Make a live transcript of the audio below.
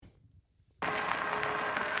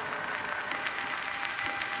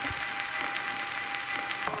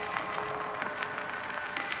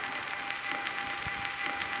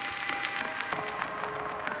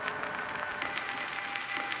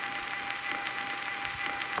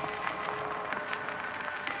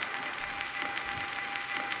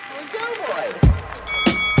Here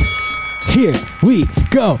we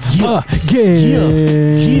go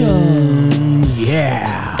again.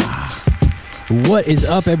 Yeah. What is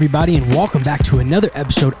up, everybody, and welcome back to another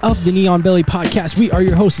episode of the Neon Belly Podcast. We are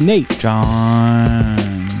your hosts, Nate, John,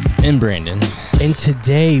 and Brandon. And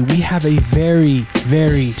today we have a very,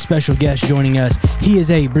 very special guest joining us. He is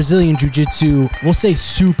a Brazilian Jiu-Jitsu, we'll say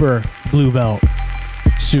super blue belt.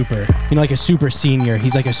 Super. You know, like a super senior.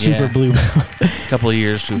 He's like a super blue belt. A couple of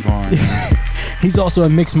years too far. He's also a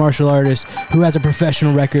mixed martial artist who has a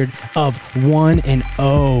professional record of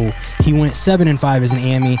 1-0. He went 7-5 as an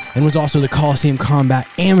AMI and was also the Coliseum Combat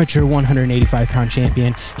Amateur 185-pound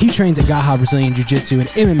champion. He trains at Gaha Brazilian Jiu-Jitsu and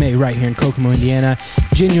MMA right here in Kokomo, Indiana.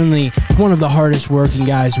 Genuinely one of the hardest working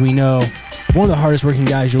guys we know. One of the hardest working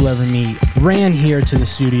guys you'll ever meet. Ran here to the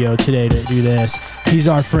studio today to do this. He's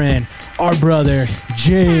our friend, our brother,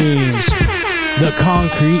 James, the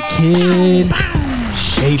Concrete Kid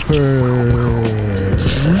Schaefer.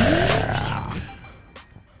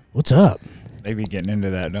 What's up? They be getting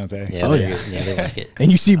into that, don't they? Yeah, they like it.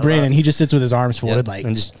 And you see Brandon, he just sits with his arms folded, like,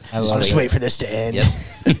 and just love it. wait for this to end. Yep.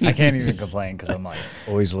 I can't even complain because I'm like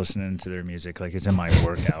always listening to their music, like it's in my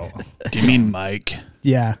workout. Do you mean Mike?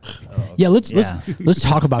 Yeah. Yeah, let's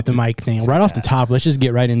talk about the mic thing. Right off the top, let's just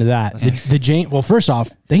get right into that. The James, well, first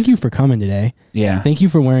off, thank you for coming today. Yeah. Thank you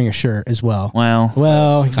for wearing a shirt as well.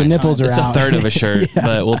 Well, the nipples are it's out. a third of a shirt,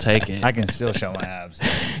 but we'll take it. I can still show my abs.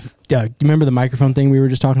 You remember the microphone thing we were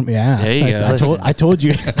just talking about? Yeah. There you go. I told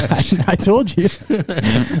you. I told you.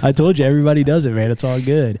 I told you. Everybody does it, man. It's all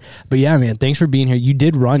good. But yeah, man, thanks for being here. You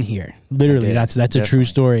did run here. Literally, that's a true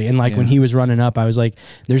story. And like when he was running up, I was like,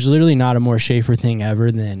 there's literally not a more Schaefer thing ever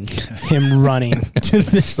than him running to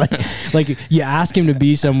this. Like you ask him to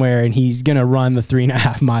be somewhere and he's going to run the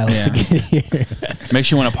 3.5 miles to get here. Makes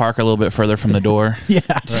you want to park a little bit further from the door. Yeah.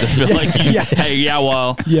 Just to feel like, hey,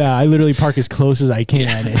 well. Yeah, I literally park as close as I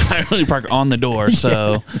can. I really park on the door,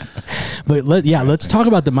 so. But let's talk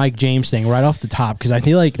about the Mike James thing right off the top, because I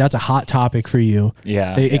feel like that's a hot topic for you.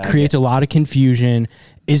 Yeah. It creates a lot of confusion.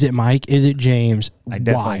 Is it Mike? Is it James? I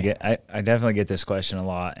definitely get this question a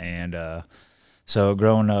lot. And so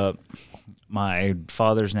growing up, my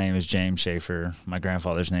father's name is James Schaefer. My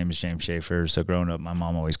grandfather's name is James Schaefer. So growing up, my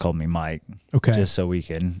mom always called me Mike. Okay. Just so we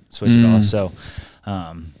can switch it off. So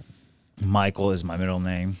Michael is my middle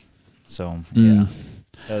name. So yeah.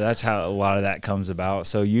 So that's how a lot of that comes about.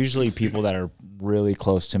 So usually people that are really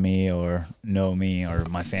close to me or know me or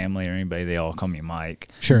my family or anybody, they all call me Mike.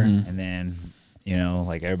 Sure. And then,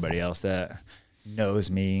 like everybody else that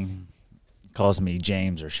knows me calls me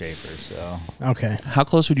James or Schaefer. So Okay. How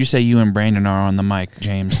close would you say you and Brandon are on the Mike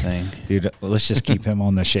James thing? dude, let's just keep him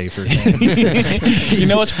on the Schaefer thing. You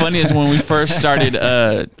know what's funny is when we first started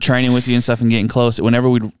training with you and stuff and getting close,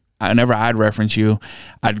 whenever I'd reference you,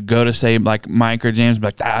 I'd go to say like Mike or James,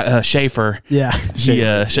 like Schaefer. Yeah.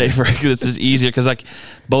 Schaefer. This is easier because like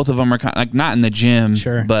both of them are kind of, like not in the gym,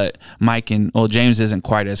 Sure. But James isn't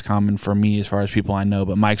quite as common for me as far as people I know,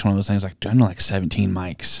 but Mike's one of those things like, dude, I know like 17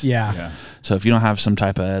 Mikes. Yeah. So if you don't have some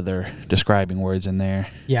type of other describing words in there.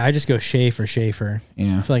 Yeah, I just go Schaefer.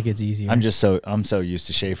 Yeah. I feel like it's easier. I'm so used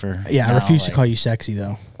to Schaefer. Yeah, I now, refuse to call you sexy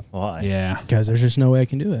though. Why? Yeah. Because there's just no way I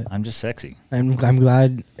can do it. I'm just sexy. I'm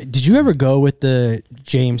glad. Did you ever go with the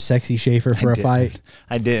James Sexy Schaefer for a fight?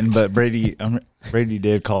 I didn't, but Brady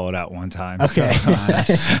did call it out one time. Okay. So.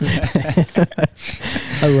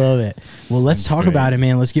 I love it. Well, let's talk about it,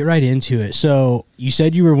 man. Let's get right into it. So you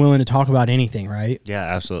said you were willing to talk about anything, right? Yeah,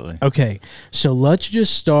 absolutely. Okay. So let's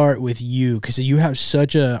just start with you, because you have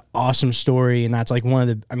such a awesome story, and that's like one of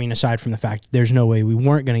the, aside from the fact there's no way we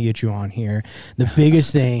weren't going to get you on here, the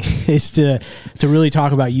biggest thing is to really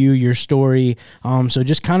talk about you, your story. So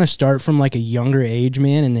just kind of start from like a younger age,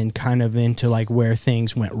 man, and then kind of into like where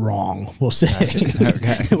things went wrong, we'll say.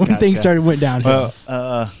 Okay. When things went downhill.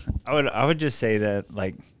 Well, I would just say that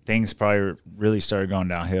like things probably really started going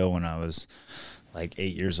downhill when I was like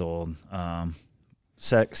 8 years old,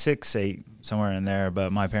 6, 8, somewhere in there.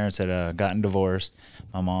 But my parents had gotten divorced.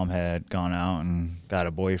 My mom had gone out and got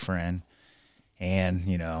a boyfriend, and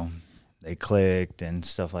they clicked and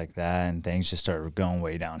stuff like that, and things just started going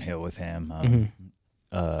way downhill with him.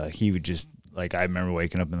 He would just, like, I remember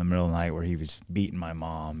waking up in the middle of the night where he was beating my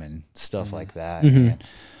mom and stuff like that. And,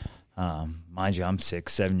 mind you, I'm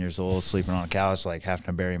 6, 7 years old, sleeping on a couch, like having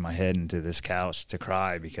to bury my head into this couch to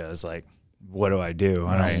cry because, like, what do I do?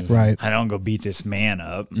 Right. I don't go beat this man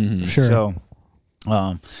up. Sure. So,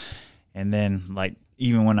 and then, like,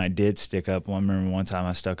 even when I did stick up, I remember one time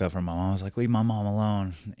I stuck up for my mom. I was like, leave my mom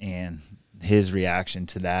alone. And his reaction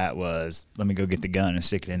to that was, let me go get the gun and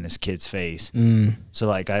stick it in this kid's face. So,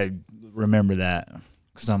 like, I remember that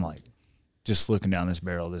because I'm like just looking down this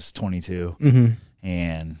barrel, this 22,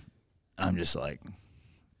 and I'm just like,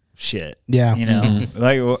 shit. Yeah. You know,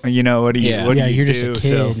 like, you know, what do you, what do you you're do? just a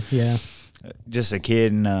kid. So, just a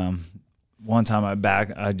kid. And one time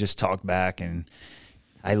I just talked back and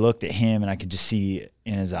I looked at him and I could just see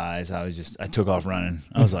in his eyes. I took off running.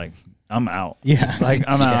 I was like, I'm out. Yeah. Like,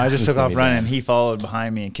 I'm out. I just took off running. bad. He followed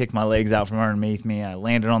behind me and kicked my legs out from underneath me. I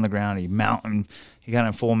landed on the ground. He got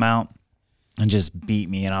in full mount and just beat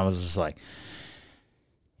me. And I was just like,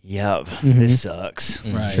 yep, this sucks.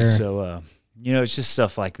 Right. Sure. So, you know, it's just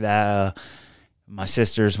stuff like that. My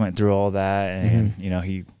sisters went through all that, and you know,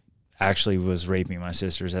 he actually was raping my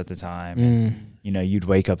sisters at the time. And, you know, you'd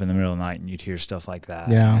wake up in the middle of the night and you'd hear stuff like that.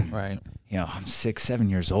 Yeah. And, Right. you know, I'm 6, 7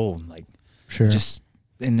 years old. Like, Sure.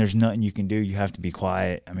 and there's nothing you can do. You have to be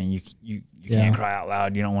quiet. I mean, you can't cry out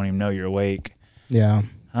loud. You don't want him to know you're awake. Yeah.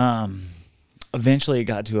 Eventually it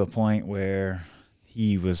got to a point where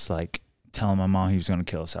he was like telling my mom he was going to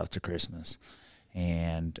kill us after Christmas.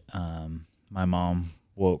 And, my mom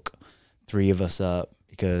woke 3 of us up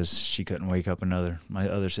because she couldn't wake up my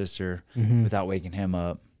other sister without waking him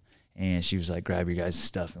up. And she was like, grab your guys'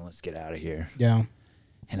 stuff and let's get out of here. Yeah.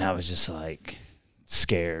 And I was just like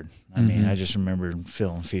scared. I mean, I just remember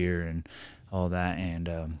feeling fear and all that.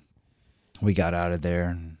 And we got out of there.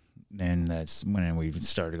 And then that's when we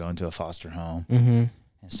started going to a foster home and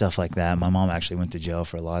stuff like that. My mom actually went to jail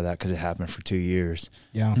for a lot of that because it happened for 2 years.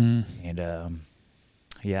 Yeah. And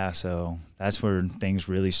yeah, so that's where things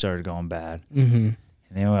really started going bad. Mm-hmm. And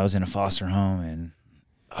then I was in a foster home,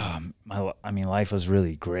 and life was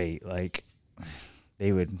really great. Like,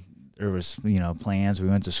 there was, you know, plans. We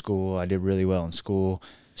went to school. I did really well in school,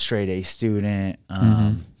 straight A student.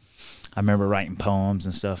 I remember writing poems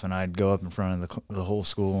and stuff, and I'd go up in front of the whole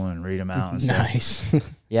school and read them out and stuff. Nice.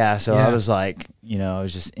 Yeah, so Yeah. I was like, you know, I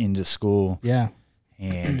was just into school. Yeah.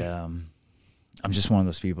 And I'm just one of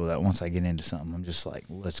those people that once I get into something, I'm just like,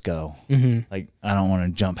 let's go. Like, I don't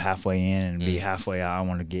want to jump halfway in and be halfway out. I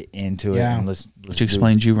want to get into it. Yeah. And let's Which do it.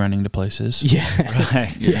 explains you running to places. Yeah.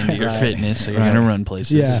 Right. You're into your Right. fitness, so you're Right. going to run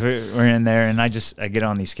places. Yeah. So we're in there, and I get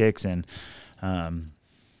on these kicks, and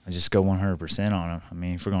I just go 100% on them. I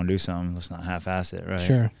mean, if we're going to do something, let's not half-ass it, right?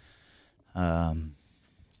 Sure.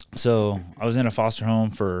 So I was in a foster home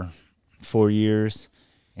for 4 years,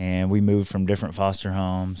 and we moved from different foster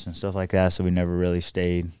homes and stuff like that, so we never really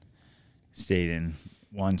stayed in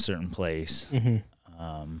one certain place.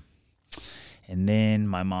 And then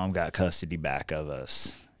my mom got custody back of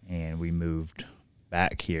us, and we moved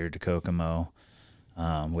back here to Kokomo,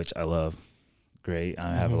 which I love. Great.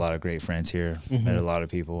 I have a lot of great friends here. Met a lot of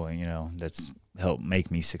people, and, you know, that's helped make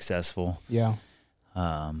me successful. Yeah.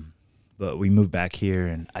 But we moved back here,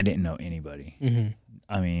 and I didn't know anybody.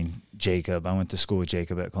 I mean, Jacob, I went to school with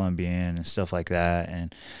Jacob at Columbian and stuff like that,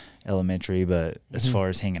 and elementary. But as far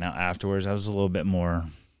as hanging out afterwards, I was a little bit more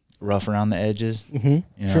rough around the edges, you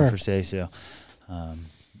know, Sure. per se. So,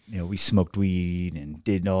 you know, we smoked weed and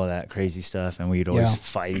did all that crazy stuff, and we'd always Yeah.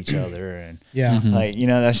 fight each other. And, Yeah. like, you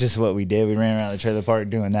know, that's just what we did. We ran around the trailer park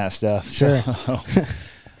doing that stuff. Sure. So,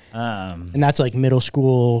 And that's like middle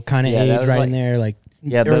school kind of Yeah, that age was right like- in there, like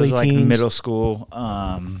yeah, that early was like teens. middle school,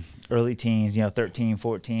 early teens, you know, 13,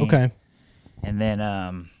 14. Okay. And then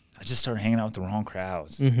I just started hanging out with the wrong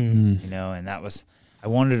crowds, Mm-hmm. you know, and that was, I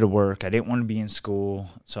wanted to work. I didn't want to be in school.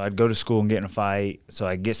 So I'd go to school and get in a fight. So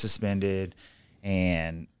I'd get suspended,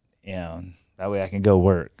 and, you know, that way I can go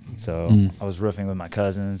work. So I was roofing with my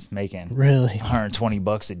cousins, making Really?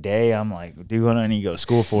 $120 a day. I'm like, dude, what do I need to go to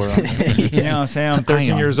school for? You know what I'm saying? I'm 13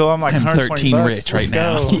 I am- years old. I'm like, I'm 120 13 bucks. rich Let's right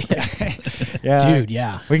now. go. Yeah. Dude,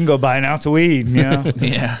 yeah. We can go buy an ounce of weed, you know?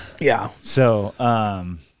 Yeah. Yeah. So,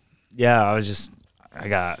 yeah, I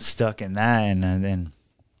got stuck in that, and then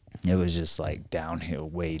it was just like downhill,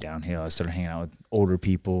 way downhill. I started hanging out with older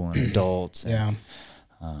people and adults. And,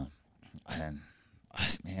 Yeah. and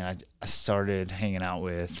I started hanging out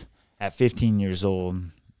with, at 15 years old,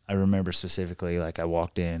 I remember specifically, like, I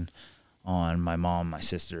walked in on my mom, my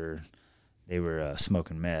sister, they were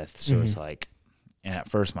smoking meth. So it's like, and at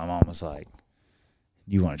first my mom was like,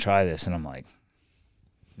 you want to try this? And I'm like,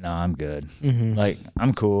 no, I'm good. Like,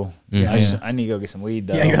 I'm cool. I need to go get some weed,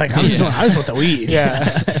 though. Yeah, you're like, I just want the weed.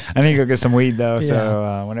 Yeah. I need to go get some weed, though.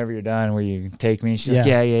 So whenever you're done, will you take me? She's like,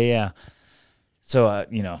 yeah. So,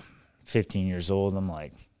 you know, 15 years old, I'm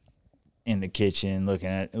like in the kitchen looking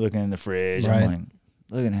in the fridge. Right. I'm like,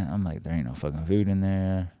 looking at, I'm like, there ain't no fucking food in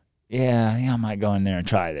there. Yeah, I might go in there and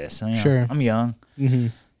try this. And, you know, Sure. I'm young.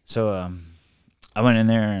 So I went in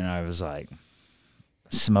there and I was like,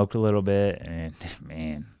 smoked a little bit, and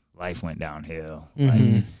man, life went downhill.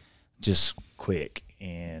 Like, just quick.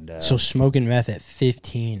 And So smoking meth at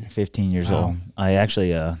 15. 15 years Wow. old. I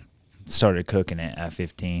actually started cooking it at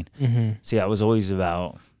 15. Mm-hmm. See, I was always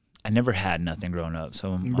I never had nothing growing up.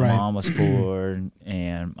 So my Right. mom was poor,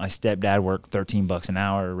 and my stepdad worked $13 an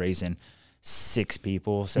hour raising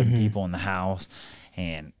 7 people in the house.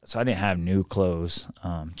 And so I didn't have new clothes.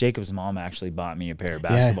 Jacob's mom actually bought me a pair of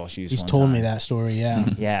basketball shoes. He's one told me time. that story. Yeah.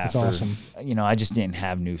 Yeah, That's awesome. I just didn't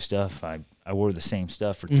have new stuff. I wore the same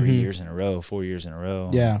stuff for 3 years in a row, 4 years in a row.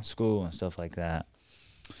 Yeah. In school and stuff like that.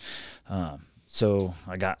 So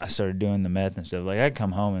I started doing the meth and stuff. Like I'd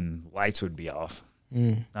come home and lights would be off.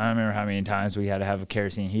 Mm. I don't remember how many times we had to have a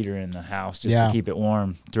kerosene heater in the house just Yeah. to keep it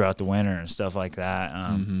warm throughout the winter and stuff like that.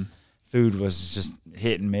 Food was just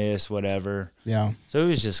hit and miss, whatever. Yeah. So it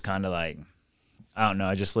was just kind of like, I don't know.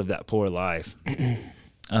 I just lived that poor life.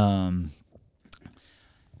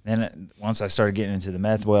 Then once I started getting into the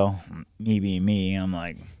meth, well, me being me, I'm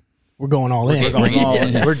like, We're going all in.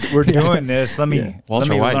 we're doing this. Let me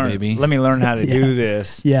Walter White, learn, baby. Let me learn how to do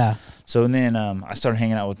this. Yeah. So then I started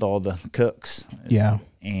hanging out with all the cooks. Yeah.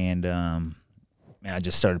 And I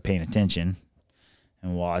just started paying attention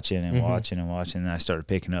and watching and watching and watching. And I started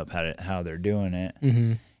picking up how they're doing it.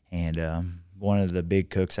 Mm-hmm. And one of the big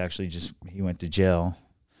cooks actually he went to jail,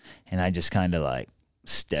 and I just kind of like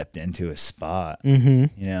stepped into a spot. Mm-hmm.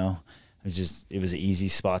 You know, it was an easy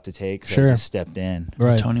spot to take. So Sure. I just stepped in.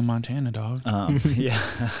 Right. Tony Montana, dog. Yeah,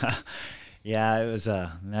 yeah. It was.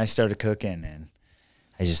 And I started cooking, and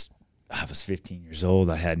I was 15 years old.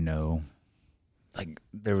 I had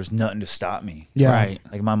there was nothing to stop me. Yeah. Right.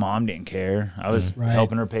 Like my mom didn't care. I was Right.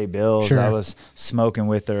 helping her pay bills. Sure. I was smoking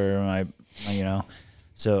with her.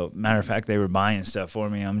 So matter of fact, they were buying stuff for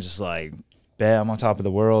me. I'm just like, bet I'm on top of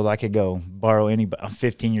the world. I could go borrow I'm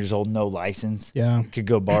 15 years old, no license. Yeah. Could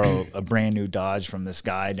go borrow a brand new Dodge from this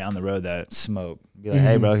guy down the road that smoked. Be like,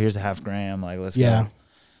 hey bro, here's a $0.5 gram. Like, let's Yeah. go.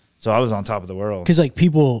 So I was on top of the world. Because like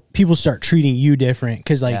people start treating you different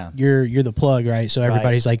because like Yeah. you're the plug, right? So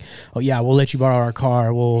everybody's like, oh yeah, we'll let you borrow our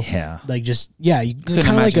car. We'll Yeah. like just you Couldn't kind of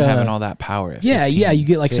like imagine having a all that power. At yeah 15. yeah you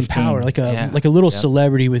get like some 15. power like a Yeah. little Yep.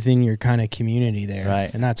 celebrity within your kind of community there,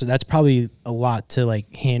 Right. And that's probably a lot to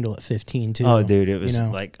like handle at 15 too. Oh, dude, it was you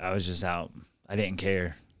know? like I was just out. I didn't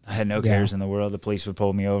care. I had no Yeah. cares in the world. The police would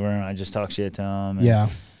pull me over, and I just talk shit to them. And Yeah.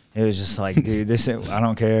 it was just like, dude, I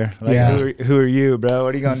don't care. Like, Yeah. who are you, bro?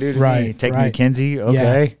 What are you gonna do to me? Right, Take me right. to Kinsey?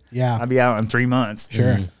 Okay. Yeah. I'll be out in 3 months.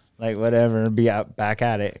 Sure. Like whatever. Be out back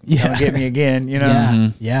at it. Yeah. Don't get me again. You know. Yeah.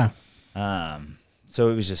 Mhm. Yeah. So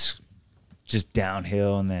it was just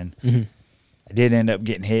downhill, and then Mhm. I did end up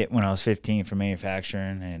getting hit when I was 15 for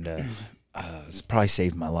manufacturing, and it's probably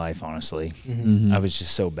saved my life, honestly. Mhm. I was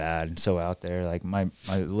just so bad and so out there. Like my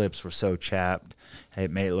lips were so chapped,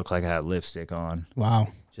 it made it look like I had lipstick on, Wow.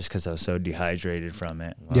 just because I was so dehydrated from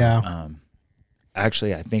it. Yeah.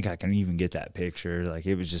 Actually, I think I can even get that picture. Like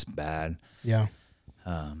it was just bad. Yeah.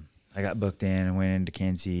 I got booked in and went into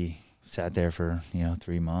Kinsey, sat there for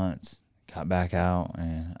 3 months, got back out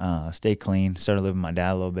and stayed clean. Started living with my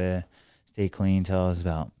dad a little bit. Stayed clean till I was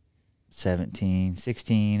about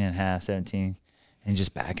 16 and a half, 17, and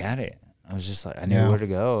just back at it. I was just like, I knew Yeah. where to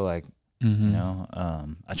go. Like,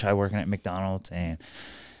 Mhm. I tried working at McDonald's, and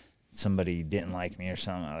somebody didn't like me or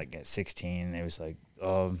something. Like at 16, it was like,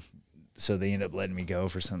 oh, so they ended up letting me go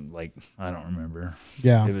for some, like, I don't remember.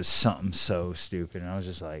 Yeah. It was something so stupid. And I was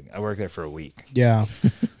just like, I worked there for a week. Yeah.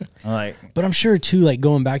 I'm like, But I'm sure too, like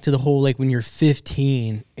going back to the whole, like when you're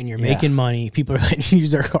 15 and you're Yeah. making money, people are letting you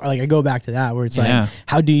use their car. Like I go back to that where it's Yeah. like,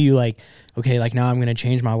 how do you like, okay, like now I'm going to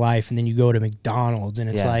change my life. And then you go to McDonald's and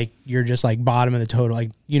it's Yeah. like, you're just like bottom of the total.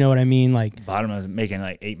 Like, you know what I mean? Like, bottom I was making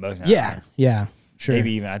like $8 an yeah, hour. yeah, sure.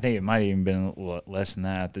 Maybe even, I think it might have even been less than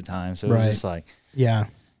that at the time. So it Right. was just like, Yeah.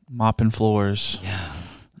 Mopping floors.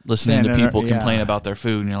 Listening to Standing people there, yeah. complain about their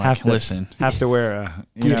food, and you're Have like, to- listen. have to wear a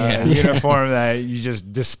Yeah. uniform that you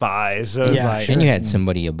just despise. So it's Yeah, like, And you had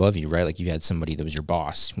somebody above you, right? Like you had somebody that was your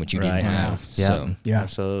boss, which you Right. didn't have. Yeah. So Yeah.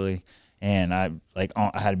 absolutely. And I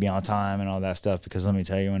had to be on time and all that stuff, because let me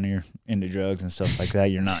tell you, when you're into drugs and stuff like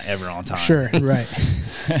that, you're not ever on time. Sure. Right.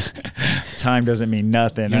 Time doesn't mean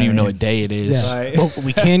nothing. You don't even know what day it is. Yeah. Right. Well,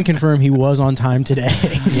 we can confirm he was on time today.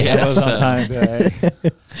 I Yes. was on time today.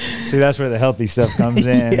 See, that's where the healthy stuff comes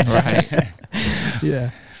in. Right.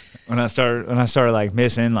 Yeah. When I started like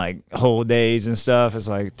missing like whole days and stuff, it's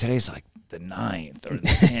like today's like the 9th or the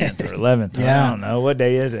 10th or 11th. Yeah. I don't know what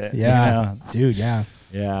day is it. Yeah. Dude. Yeah.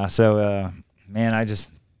 Yeah. So, man, I just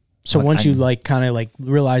So Like, once you I- like kind of like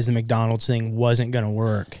realized the McDonald's thing wasn't going to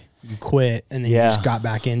work, you quit and then you Yeah. just got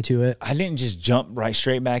back into it. I didn't just jump right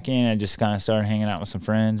straight back in. I just kind of started hanging out with some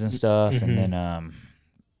friends and stuff, Mhm. and then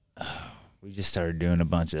we we just started doing a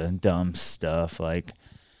bunch of dumb stuff, like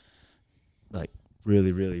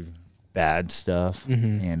really, really bad stuff.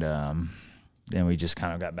 And then we just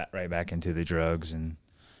kind of got right back into the drugs and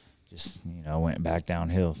just, went back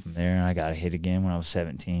downhill from there. And I got a hit again when I was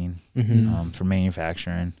 17 for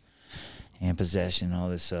manufacturing and possession, all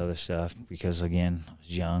this other stuff, because, again, I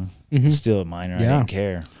was young, still a minor. Yeah. I didn't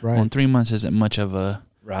care. Right. Well, 3 months isn't much of a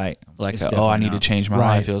like It's I need definitely to change my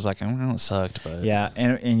Right. life. It was like, it sucked, but Yeah,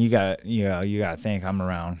 and you got to think I'm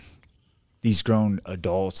around these grown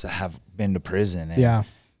adults that have been to prison and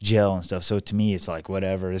jail and stuff. So to me, it's like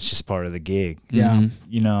whatever. It's just part of the gig. Yeah.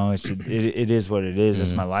 It is what it is.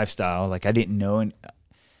 It's my lifestyle. Like I didn't know, and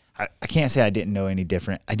I can't say I didn't know any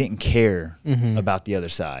different. I didn't care about the other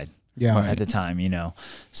side. Yeah. At the time,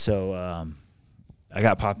 So I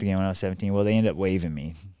got popped again when I was 17. Well, they ended up waiving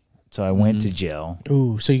me. So I went to jail.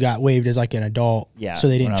 Ooh, so you got waived as like an adult. Yeah, So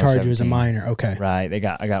they when didn't I was charge you as a 17. minor. Okay. Right. I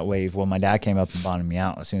got waived. Well, my dad came up and bonded me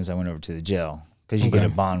out as soon as I went over to the jail because you get a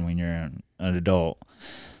bond when you're an adult.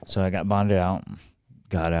 So I got bonded out,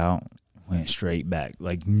 got out, went straight back,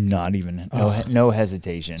 like not even no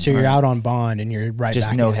hesitation. So you're out on bond and you're right just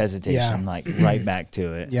back no in it. hesitation, like right back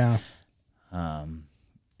to it. Yeah. And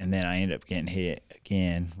then I ended up getting hit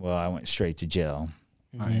again. Well, I went straight to jail.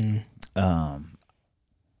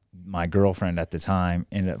 My girlfriend at the time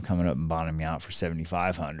ended up coming up and bonding me out for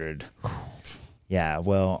 $7,500. Yeah,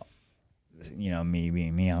 well, me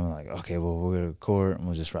being me, I'm like, okay, well, we'll go to court and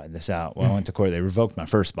we'll just ride this out. Well, I went to court. They revoked my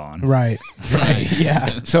first bond. Right. Right.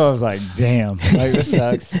 Yeah. So I was like, damn, like this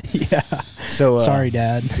sucks. Yeah. So Sorry,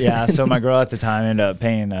 Dad. Yeah. So my girl at the time ended up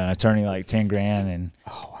paying an attorney like $10,000, and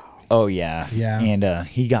oh yeah, and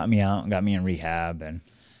he got me out and got me in rehab and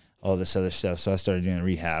all this other stuff. So I started doing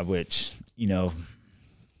rehab, which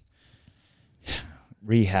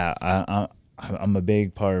rehab. I'm a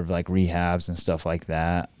big part of like rehabs and stuff like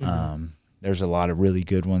that. There's a lot of really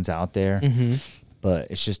good ones out there, but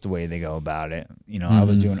it's just the way they go about it. I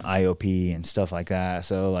was doing IOP and stuff like that.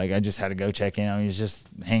 So like I just had to go check in. I was just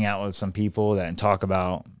hang out with some people and talk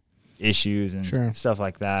about issues and stuff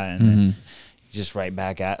like that. And then just right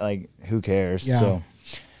back at like, who cares? Yeah. So,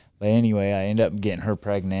 but anyway, I ended up getting her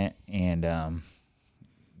pregnant, and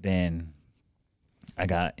then I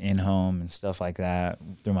got in home and stuff like that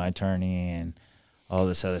through my attorney and all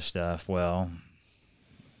this other stuff. Well,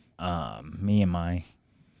 me and my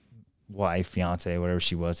wife, fiance, whatever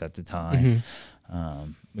she was at the time,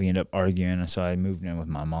 we ended up arguing, and so I moved in with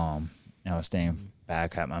my mom. I was staying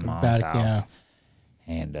back at my mom's house. Yeah.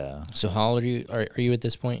 And So how old are you at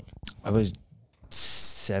this point? I was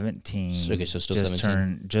 17. Okay, so still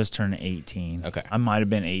 17? Just turned 18. Okay. I might have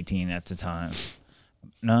been 18 at the time.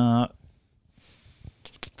 No,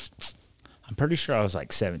 I'm pretty sure I was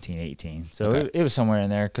like 17, 18. So Okay. it was somewhere in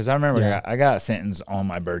there, because I remember I got sentenced on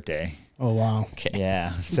my birthday. Oh, wow. Okay.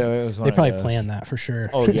 Yeah. So it was one They of probably those. planned that for sure.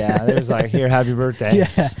 Oh, yeah. It was like, here, happy birthday.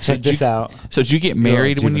 Yeah. Check this out. So did you get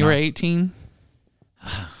married when you were juvenile. 18?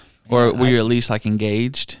 Or were you at least like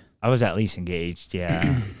engaged? I was at least engaged,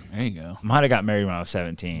 yeah. There you go. Might have got married when I was I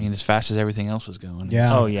 17. mean, as fast as everything else was going.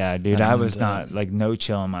 Yeah. Oh, yeah, dude. I I mean, was not, like, no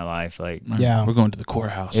chill in my life. Like, Yeah. We're going to the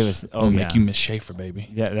courthouse. It was- We'll make yeah. you Miss Schaefer, baby.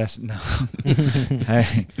 yeah, that's, no.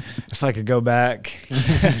 Hey, if I could go back.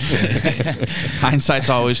 Hindsight's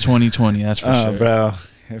always 20/20. That's for sure. Bro,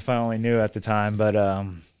 if I only knew at the time. But,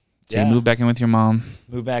 So you moved back in with your mom.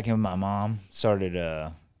 moved back in with my mom, started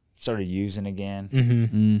using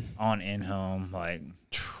again on in-home, like,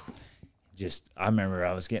 just, I remember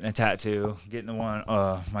I was getting a tattoo, getting the one,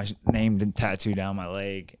 my name tattooed down my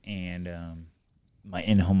leg, and my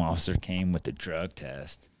in-home officer came with the drug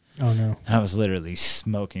test. Oh, no. And I was literally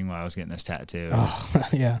smoking while I was getting this tattoo. Oh,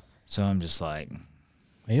 yeah. So I'm just like,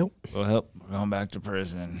 Well, well, we're going back to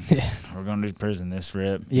prison. We're going to prison this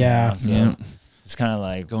rip. Yeah. So Yeah. it's kind of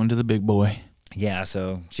like, Going to the big boy. yeah,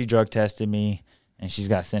 so she drug tested me, and she's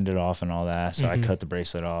got send it off and all that. So I cut the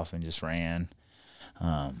bracelet off and just ran.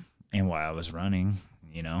 And while I was running,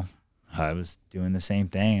 I was doing the same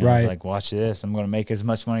thing. I Right. was like, watch this. I'm going to make as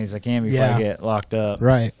much money as I can before Yeah. I get locked up.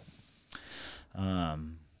 right.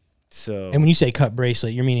 So, And when you say cut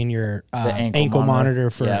bracelet, you're meaning your ankle monitor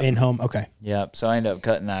for Yep. in-home? Okay. yep. So I ended up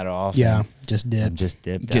cutting that off. Yeah. and Just did. just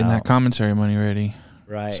dipped Getting out. that commissary money ready.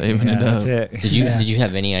 Right. saving it That's up. it. Did you Yeah. did you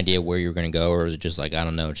have any idea where you were going to go, or was it just like, I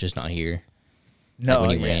don't know, it's just not here? No,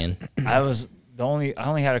 when you yeah. ran? I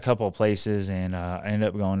only had a couple of places, and I ended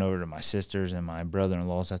up going over to my sisters and my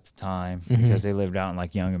brother-in-laws at the time because they lived out in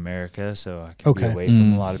like Young America, so I could be Okay. away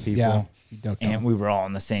from a lot of people. Yeah. You ducked And out. we were all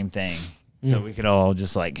on the same thing, so we could all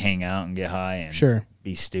just like hang out and get high and Sure.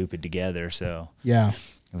 be stupid together. So Yeah.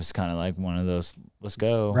 it was kind of like one of those, let's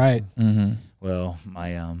go. Right. Mm-hmm. Well,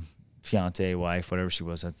 my fiance, wife, whatever she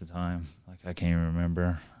was at the time. Like, I can't even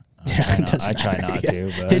remember. Yeah, it doesn't I try matter. not Yeah.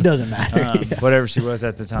 to, but It doesn't matter. Yeah. whatever she was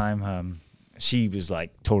at the time, she was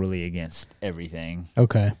like totally against everything.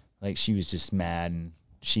 Okay. Like, she was just mad, and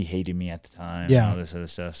she hated me at the time. Yeah. And all this other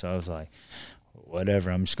stuff. So I was like,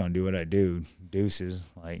 whatever, I'm just gonna do what I do. Deuces.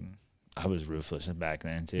 Like, I was ruthless back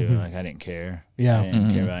then too. Mhm. Like, I didn't care. Yeah. I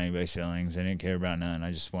didn't care Mhm. about anybody's feelings. I didn't care about none.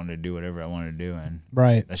 I just wanted to do whatever I wanted to do, and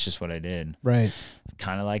Right. that's just what I did. Right.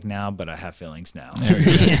 Kind of like now, but I have feelings now. There we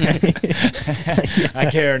go. I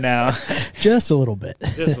care now, Just a little bit.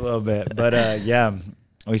 just a little bit. But yeah,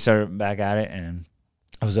 we started back at it, and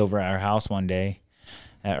I was over at our house one day,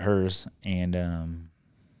 at hers, and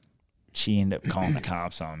she ended up calling the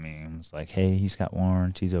cops on me and was like, "Hey, he's got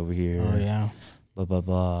warrants. He's over here. Oh yeah. Blah blah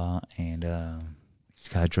blah, and he's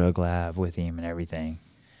got a drug lab with him and everything."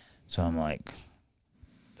 So I'm like,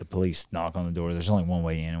 the police knock on the door. There's only one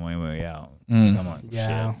way in and one way out. Mm. I'm like,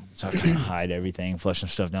 Yeah. shit. So I kind of hide everything, flush some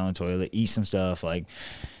stuff down the toilet, eat some stuff, like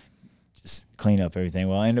just clean up everything.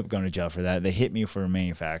 Well, I ended up going to jail for that. They hit me for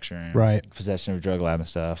manufacturing, Right. possession of a drug lab and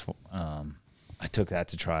stuff. I took that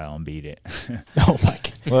to trial and beat it. Oh my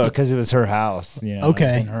God. Well, because it was her house, you know. Okay.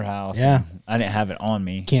 It was in her house. Yeah. And I didn't have it on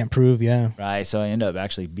me. Can't prove. Yeah. Right, so I ended up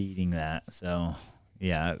actually beating that. So,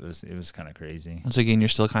 yeah, it was kind of crazy. Once again, you're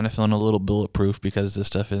still kind of feeling a little bulletproof because this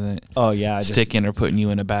stuff isn't Oh yeah, I just, sticking or putting you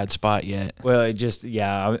in a bad spot yet. well, it just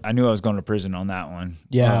I knew I was going to prison on that one.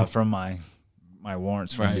 Yeah. From my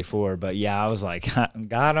warrants from Right. before, but yeah, I was like,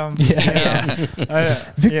 got him.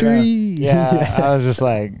 Yeah. Victory. Yeah, I was just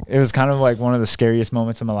like, it was kind of like one of the scariest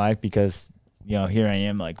moments of my life because, you know, here I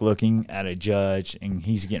am like looking at a judge and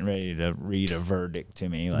he's getting ready to read a verdict to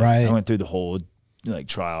me. Like, Right. I went through the whole like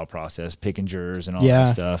trial process, picking jurors and all Yeah.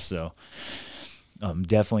 that stuff. So,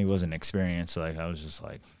 definitely was an experience. Like, I was just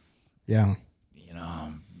like, Yeah. you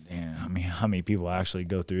know, man, I mean, how many people actually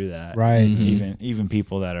go through that? Right. Mhm. Even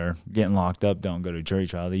people that are getting locked up don't go to jury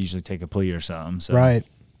trial. They usually take a plea or something. So Right.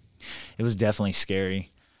 it was definitely scary.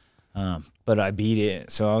 But I beat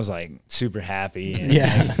it, so I was like super happy. And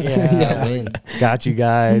Yeah. like, Yeah, win. got you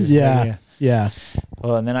guys. Yeah. Yeah.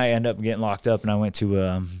 Well, and then I ended up getting locked up, and I went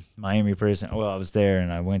to Miami prison. Well, I was there,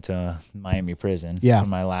 and I went to Miami prison Yeah. for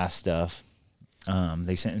my last stuff.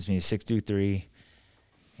 They sentenced me to 623,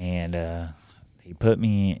 and they put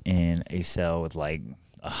me in a cell with like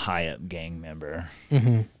a high up gang member.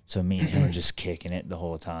 Mm-hmm. So me and him were just kicking it the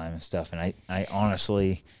whole time and stuff. And I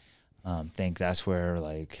honestly think that's where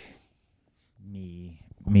like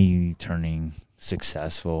me turning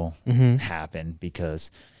successful Mm-hmm. happened, because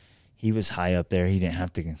he was high up there. He didn't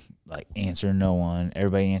have to like answer no one.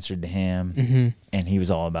 Everybody answered to him, Mm-hmm. and he was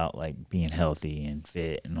all about like being healthy and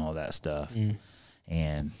fit and all that stuff. Mm.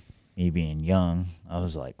 And me being young, I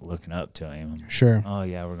was like looking up to him. Sure. Oh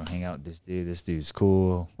yeah, we're gonna hang out with this dude. This dude's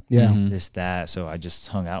cool. Yeah. Mhm. This that. So I just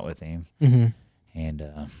hung out with him. Mm-hmm. And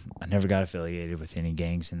I never got affiliated with any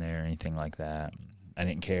gangs in there or anything like that. I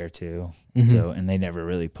didn't care to. Mhm. So, and they never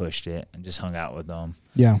really pushed it, and just hung out with them.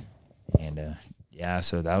 Yeah. And yeah,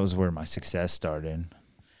 so that was where my success started.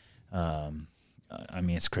 I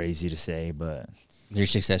mean, it's crazy to say, but Your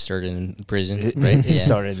success started in prison, it, right? it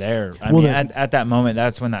started there. I Well, mean, the- at that moment,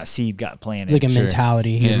 that's when that seed got planted. It's like a Sure.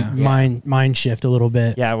 mentality, Yeah. mind shift a little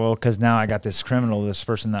bit. Yeah, well, because now I got this criminal, this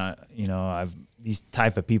person that, you know, these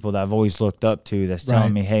type of people that I've always looked up to, that's telling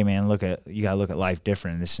Right. me, hey man, you gotta look at life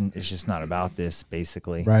different. It's just not about this,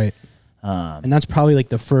 basically. Right. And that's probably like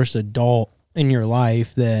the first adult in your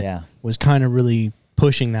life that Yeah. was kind of really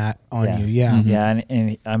pushing that on Yeah. you. Yeah. Mhm. Yeah,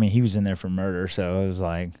 and I mean, he was in there for murder, so it was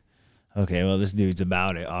like, okay, well, this dude's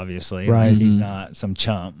about it, obviously. Right. Like, he's Mhm. not some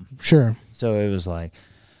chump. Sure. So it was like,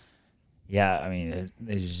 yeah, I mean, it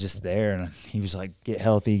was just there, and he was like, get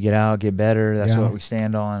healthy, get out, get better. That's Yeah. what we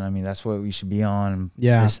stand on. I mean, that's what we should be on. And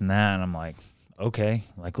Yeah. this and that. And I'm like, okay,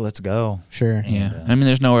 like, let's go. Sure. And, Yeah, I mean,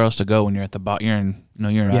 there's nowhere else to go when you're at the bottom. You're in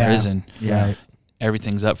Yeah. prison. yeah. Right.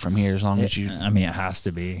 Everything's up from here as long as you. I mean, it has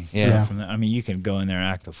to be. Yeah. I mean, you can go in there and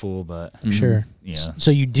act a fool, but Mhm. Sure. yeah.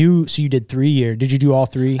 So you did 3 years. Did you do all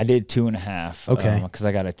three? I did 2.5. Okay. Because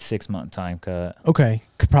I got a 6-month time cut. Okay.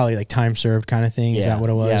 Probably like time served kind of thing. Is that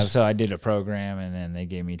what it was? Yeah, so I did a program, and then they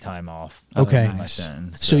gave me time off. Okay. My Nice.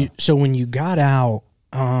 sentence. So when you got out,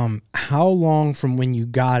 how long from when you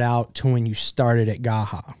got out to when you started at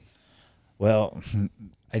Gaha? Well,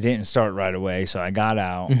 I didn't start right away, so I got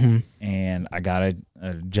out, Mm-hmm. and I got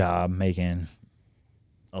a job making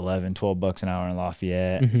 $11-12 an hour in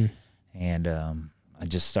Lafayette, Mm-hmm. and I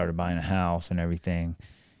just started buying a house and everything,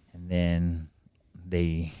 and then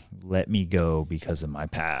they let me go because of my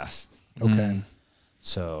past. Okay. Mm.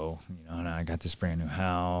 So, you know, and I got this brand new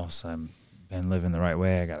house. I'm been living the right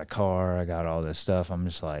way. I got a car. I got all this stuff. I'm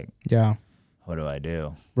just like, Yeah. what do I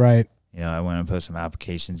do? Right. I went and put some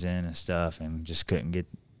applications in and stuff, and just couldn't get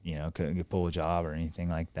pull a job or anything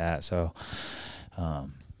like that. So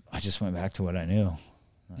I just went back to what I knew.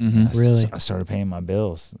 Really? I started paying my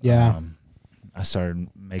bills. Yeah. I started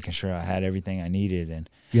making sure I had everything I needed, and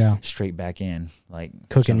Yeah. straight back in, like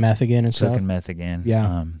Cooking meth again and stuff. cooking meth again.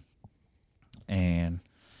 Yeah. And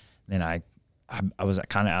then I was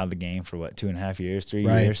kind of out of the game for 2.5 years, 3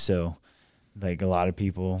 Right. years. So like a lot of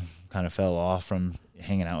people kind of fell off from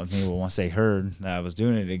hanging out with me. Well, once they heard that I was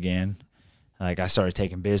doing it again, like I started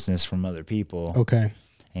taking business from other people. Okay.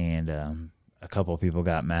 And a couple of people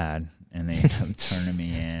got mad, and they ended up turning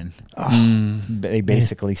me in. They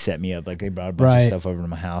basically set me up. Like they brought a bunch of stuff over to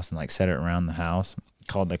my house and like set it around the house.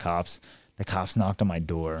 Called the cops. The cops knocked on my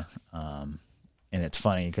door. And it's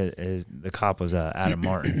funny because the cop was Adam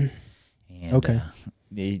Martin. And, Okay.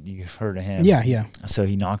 You've heard of him. Yeah. Yeah. So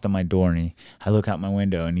he knocked on my door, and I look out my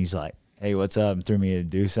window, and he's like, "Hey, what's up?" And threw me a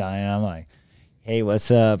deuce sign. And I'm like, "Hey,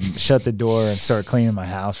 what's up?" Shut the door and start cleaning my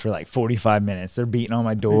house for like 45 minutes. They're beating on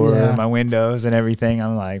my door, Yeah. my windows, and everything.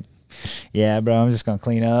 I'm like, "Yeah, bro, I'm just gonna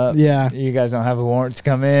clean up. Yeah. You guys don't have a warrant to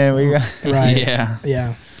come in." Right. Yeah.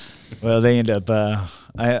 Yeah. Well, they end up.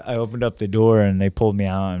 I opened up the door, and they pulled me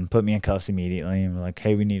out and put me in cuffs immediately. And were like,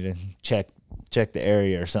 "Hey, we need to check the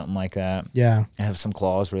area or something like that." Yeah. I have some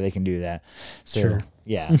clause where they can do that. So, Sure.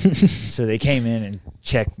 yeah. So they came in and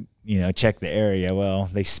checked the area. Well,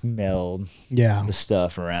 they smelled Yeah. the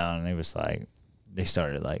stuff around, and they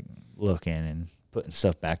started like looking and putting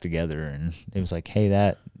stuff back together, and it was like, "Hey,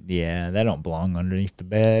 that don't belong underneath the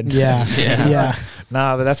bed." Yeah. Yeah. Yeah.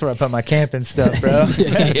 Nah, but that's where I put my camping stuff, bro.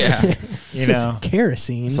 Yeah. You know.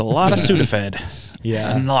 Kerosene. It's a lot of Sudafed.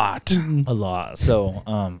 Yeah. A lot. A lot.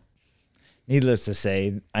 So, needless to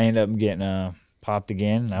say, I ended up getting popped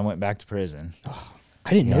again, and I went back to prison. I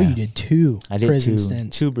didn't know Yeah. you did two I did prison two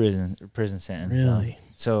stints. prison sentences. Really?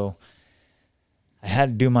 So I had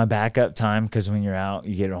to do my backup time because when you're out,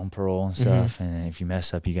 you get on parole and stuff, and if you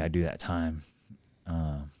mess up, you got to do that time.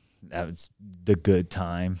 That was the good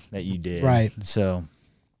time that you did. Right. So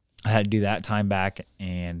I had to do that time back,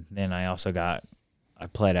 and then I also I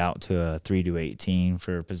pled out to a 3-18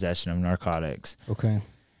 for possession of narcotics, Okay.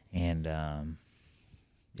 and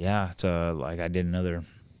so like I did another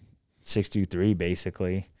 623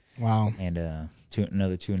 basically. Wow. And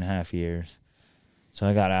another 2.5 years. So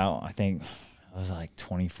I got out, I think I was like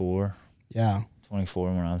 24 Yeah. when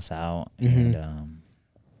I was out. Mhm. And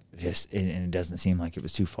and it doesn't seem like it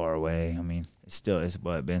was too far away. I mean, it's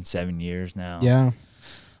been 7 years now. Yeah.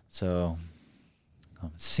 So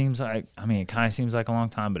it seems like, it kind of seems like a long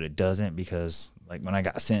time, but it doesn't, because like when I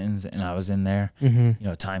got sentenced and I was in there,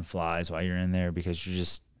 Mm-hmm. time flies while you're in there, because you're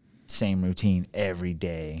just same routine every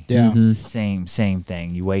day. Yeah. Same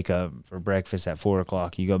thing. You wake up for breakfast at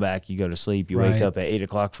 4:00. You go back. You go to sleep. You Right. wake up at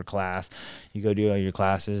 8:00 for class. You go do all your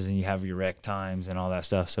classes, and you have your rec times and all that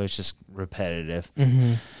stuff. So it's just repetitive,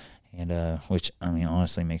 Mm-hmm. and which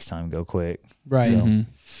honestly makes time go quick. Right.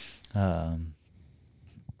 So,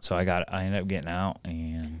 so I ended up getting out,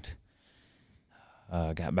 and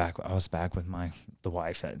got back. I was back with the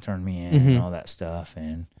wife that turned me in and all that stuff,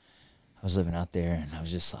 and I was living out there, and I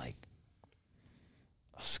was just like,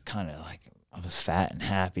 I was fat and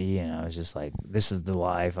happy, and I was just like, this is the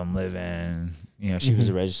life I'm living. She was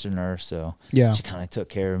a registered nurse, so Yeah. she kind of took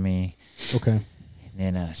care of me. Okay.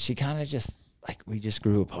 And then she kind of just we just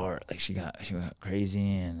grew apart. Like she got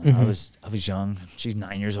crazy, and I was young. She's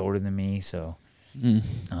 9 years older than me, so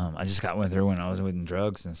I just got with her when I was with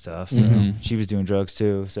drugs and stuff. So she was doing drugs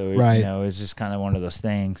too. So Right. it was just kind of one of those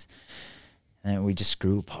things. And we just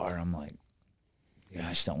grew apart. I'm like, I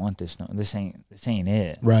just don't want this. No, this ain't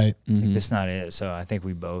it. Right. Like, this not it. So I think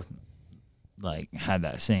we both had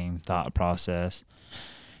that same thought process,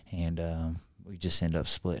 and we just ended up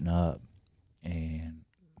splitting up. And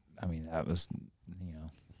that was,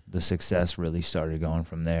 the success really started going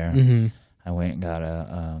from there. Mm-hmm. I went and got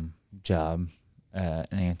a job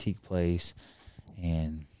at an antique place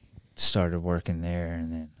and started working there.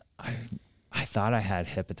 And then I thought I had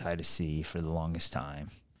hepatitis C for the longest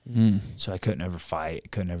time. So I couldn't ever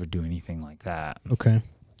fight, couldn't ever do anything like that. Okay.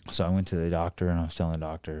 So I went to the doctor, and I was telling the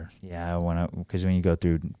doctor, because when you go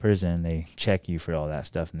through prison, they check you for all that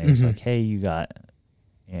stuff. And they was like, hey, you got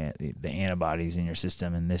the antibodies in your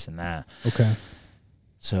system and this and that. Okay.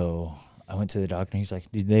 So I went to the doctor, and he's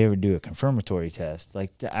like, did they ever do a confirmatory test,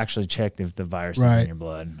 like to actually check if the virus is Right. in your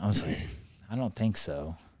blood? I was like, I don't think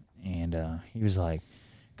so. And he was like,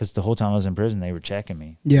 because the whole time I was in prison, they were checking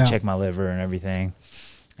me. Yeah. They checked my liver and everything.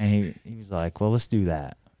 And he was like, well, let's do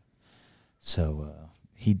that. So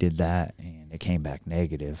he did that and it came back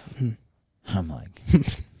negative. I'm like,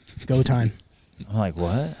 Go time. I'm like,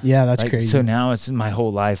 what? Yeah, that's Like, crazy. So now it's my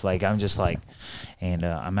whole life. Like, I'm just like, and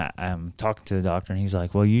I'm talking to the doctor, and he's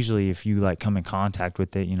like, well, usually if you like come in contact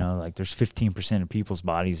with it, you know, like there's 15% of people's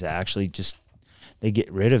bodies that actually just they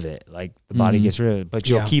get rid of it. Like the body gets rid of it, but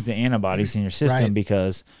you'll keep the antibodies in your system Right.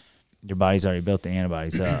 because your body's already built the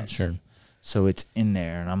antibodies up. Sure. So it's in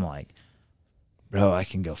there, and I'm like, bro, I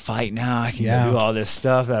can go fight now. I can Yeah. go do all this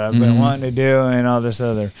stuff that I've been wanting to do and all this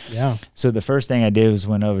other. Yeah. So the first thing I did was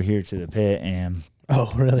went over here to the pit, and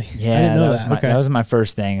Oh, really? yeah, I didn't know was that. my, Okay. that was my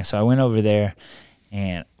first thing. So I went over there,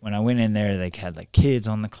 and when I went in there, they had like kids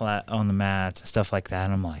on the on the mats and stuff like that.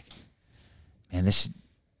 And I'm like, man,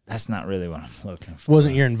 that's not really what I'm looking for.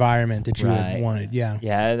 Wasn't your environment that you Right. had wanted. Yeah.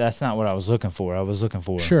 Yeah, that's not what I was looking for. I was looking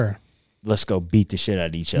for Sure. let's go beat the shit out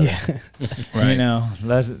of each other. Yeah. You know,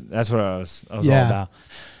 that's what I was all Yeah. about.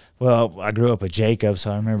 Well, I grew up with Jacob,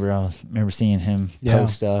 so I remember seeing him Yeah.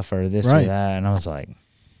 post stuff or this Right. or that, and I was like,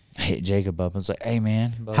 I hit Jacob up. I was like, hey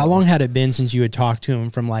man, blah, How blah, long had it been since you had talked to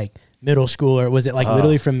him from like middle school, or was it like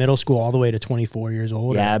literally from middle school all the way to 24 years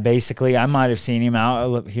old? Yeah, Or? basically, I might have seen him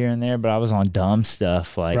out here and there, but I was on dumb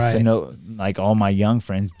stuff. Like, so Right. no, like all my young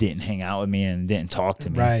friends didn't hang out with me and didn't talk to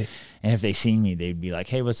me. Right. And if they seen me, they'd be like,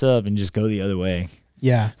 "Hey, what's up?" and just go the other way,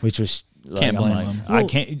 Yeah. which was like, Can't I'm blame like, them. I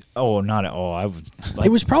can't. Oh, not at all. I would. Like, It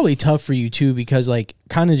was probably tough for you too, because like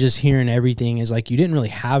kind of just hearing everything is like you didn't really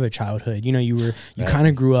have a childhood. You know, you Right. kind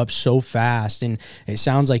of grew up so fast, and it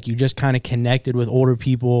sounds like you just kind of connected with older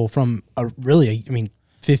people from I mean,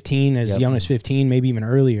 15, as Yep. young as 15, maybe even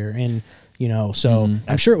earlier. And you know, so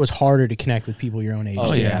I'm sure it was harder to connect with people your own age.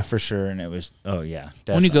 Oh too. yeah, for sure. And it was. Oh yeah.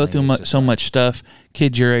 When you go definitely. through It's just so like- much stuff,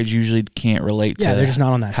 kids your age usually can't relate to. Yeah, they're just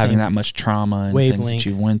not on that having same that much trauma and things wavelength. that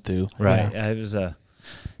you went through. Right. It was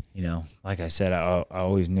you know, like I said, I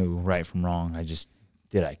always knew right from wrong.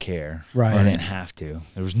 Did I care? Right. I didn't have to.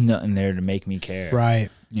 There was nothing there to make me care. Right.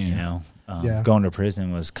 Yeah. You know, Yeah. going to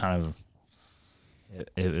prison was kind of,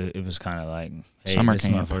 it was kind of like, hey, Summer this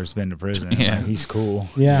camp. motherfucker's been to prison. Yeah. Like, he's cool.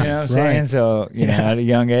 Yeah, You know what I'm right. saying? So, you know, Yeah. at a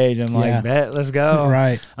young age, I'm like, Yeah. bet, let's go.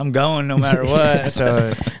 Right. I'm going no matter what.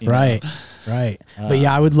 So, you know, Right. Right. But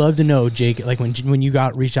yeah, I would love to know, Jacob, like when you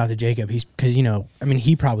reached out to Jacob, because, you know, I mean,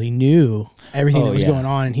 he probably knew everything Oh, that was yeah. going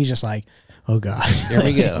on, and he's just like, oh God. There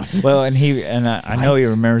we go. Well, and I know he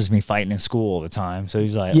remembers me fighting in school all the time. So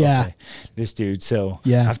he's like, Yeah. okay, this dude. So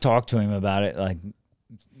Yeah. I've talked to him about it like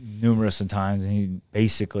numerous of times, and he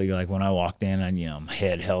basically like when I walked in, and I'm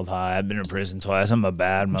head held high. I've been in prison twice. I'm a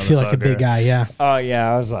bad motherfucker. I feel like a big guy. Yeah. Oh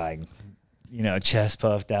yeah, I was like, chest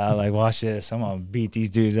puffed out. Like, watch this. I'm gonna beat these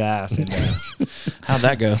dudes' ass. And, How'd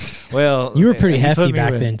that go? well, You were pretty he put hefty me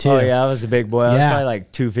back then, too. Oh yeah, I was a big boy. I was Yeah. probably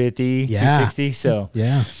like 250, Yeah. 260. So.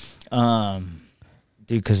 Yeah.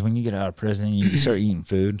 Dude, because when you get out of prison, you start eating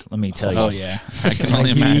food. Let me tell you. Oh yeah, I can Like, only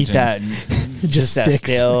you imagine. eat that, just that sticks.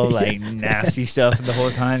 stale, like nasty stuff the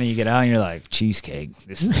whole time, and you get out and you're like, cheesecake.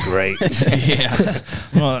 This is great. Yeah,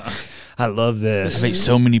 Well, I love this. I've ate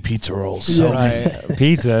so many pizza rolls. So many. Right.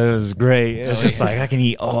 Pizza was great. It's just like I can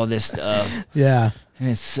eat all this stuff, Yeah. and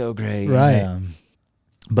it's so great. Right. And,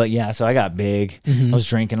 but yeah, so I got big. I was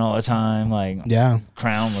drinking all the time. Like Yeah.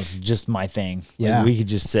 Crown was just my thing. Like, Yeah. we could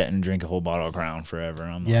just sit and drink a whole bottle of Crown forever.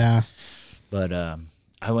 I'm like, Yeah. But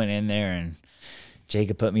I went in there and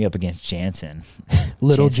Jacob put me up against Jansen.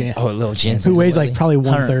 Little Jansen. Jan. Oh, little Jansen. Who weighs like probably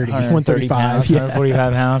 130, 130 135. pounds, Yeah.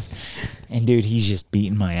 145 pounds. And dude, he's just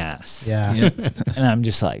beating my ass. Yeah. Yeah. And I'm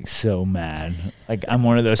just like so mad. Like I'm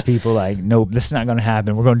one of those people like, nope, this is not going to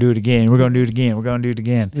happen. We're going to do it again. We're going to do it again. We're going to do it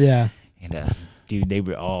again. Yeah. And dude, they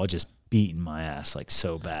were all just beating my ass like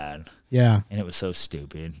so bad. Yeah. And it was so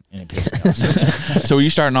stupid. And it pissed me off so bad. So were you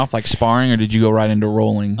starting off like sparring, or did you go right into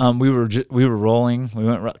rolling? We were rolling. We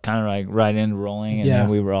went kind of like right into rolling, and Yeah. then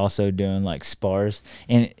we were also doing like spars.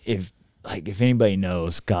 And if anybody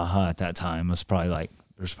knows, Gaha at that time was probably like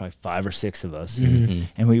there's probably 5 or 6 of us, Mm-hmm.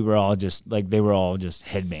 and we were all just like they were all just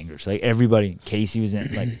headbangers. Like everybody, Casey was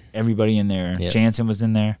in, like everybody in there. Yep. Jansen was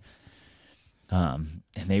in there. And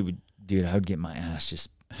they would, dude, I would get my ass just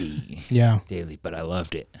beat Yeah. daily, but I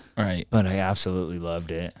loved it. Right. But I absolutely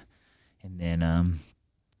loved it. And then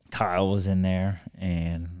Kyle was in there,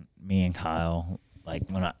 and me and Kyle, like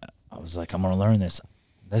when I was like, I'm gonna learn this.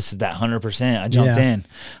 This is that 100%. I jumped Yeah. in.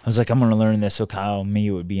 I was like, I'm gonna learn this. So Kyle and me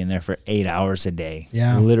would be in there for 8 hours a day.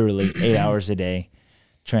 Yeah. Literally 8 hours a day.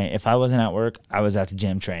 Train. If I wasn't at work, I was at the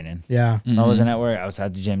gym training. Yeah. If I wasn't at work, I was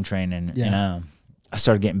at the gym training. Yeah. And I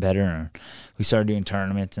started getting better, and we started doing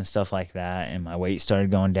tournaments and stuff like that, and my weight started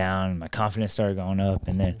going down, and my confidence started going up.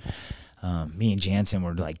 And then me and Jansen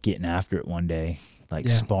were like getting after it one day, like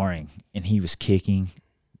Yeah. sparring, and he was kicking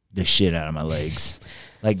the shit out of my legs.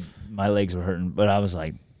 Like, my legs were hurting, but I was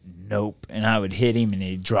like, nope. And I would hit him, and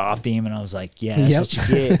he dropped him, and I was like, yeah, that's what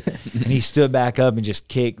you get. And he stood back up and just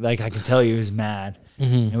kicked. Like, I could tell he was mad.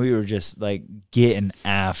 And we were just, like, getting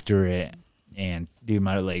after it. And, dude,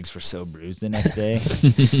 my legs were so bruised the next day.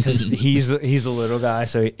 Because he's a little guy,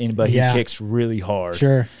 but he kicks really hard.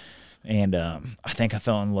 Sure. And I think I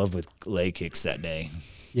fell in love with leg kicks that day.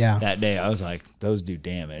 Yeah. That day, I was like, those do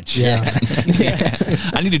damage. Yeah.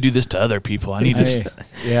 I need to do this to other people. I need to.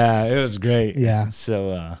 Yeah, it was great. Yeah.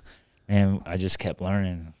 So, and I just kept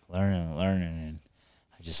learning, and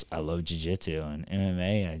I love jiu-jitsu and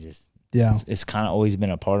MMA. It's kind of always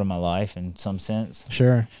been a part of my life in some sense.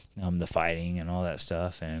 Sure. The fighting and all that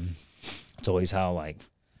stuff, and it's always how, like,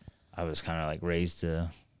 I was kind of like raised to,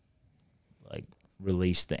 like,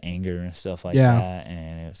 release the anger and stuff like that,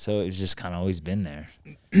 and so it's just kind of always been there.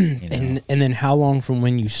 You know? And then how long from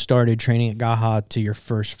when you started training at Gaha to your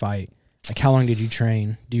first fight? Like, how long did you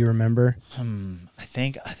train? Do you remember? I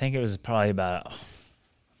think it was probably about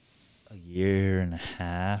a year and a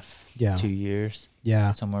half, 2 years.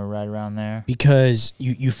 Yeah. Somewhere right around there. Because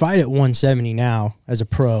you fight at 170 now as a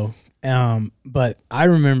pro. But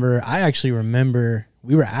I actually remember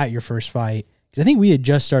we were at your first fight, because I think we had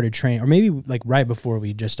just started training, or maybe like right before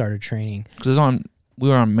we just started training. Because we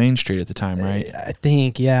were on Main Street at the time, right? I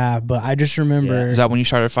think, yeah. But I just remember. Is that when you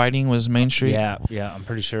started fighting, was Main Street? Yeah, I'm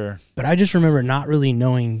pretty sure. But I just remember not really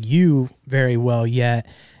knowing you very well yet.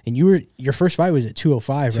 And your first fight was at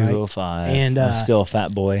 205, right? 205. And I'm still a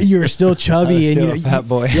fat boy. You were still chubby, I was and still a fat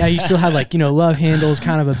boy. Yeah, you still had, like, love handles,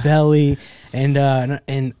 kind of a belly, and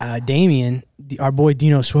Damien, our boy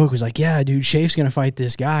Dino Swoke, was like, "Yeah, dude, Shafe's gonna fight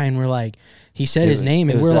this guy," and we're like, he said his name,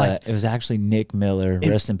 and we're like, it was actually Nick Miller.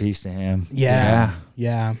 Rest in peace to him. Yeah.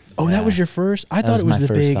 Oh, that was your first? I thought it was my the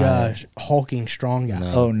first big fight. hulking strong guy.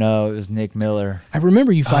 No. Oh no, it was Nick Miller. I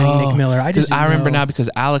remember you fighting Nick Miller. I remember now because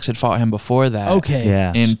Alex had fought him before that. Okay.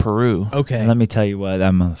 Yeah. In Peru. Okay. And let me tell you what,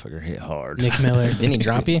 that motherfucker hit hard. Nick Miller. Didn't he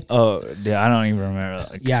drop you? Oh, dude, I don't even remember.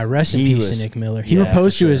 Like, Yeah, rest in he peace was- to Nick Miller. He yeah,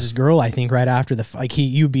 proposed for to sure. his girl, I think, right after the fight. Like,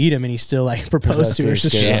 you beat him, and he still, like, proposed to her.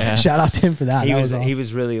 So Yeah. shout out to him for that. He That was awesome. he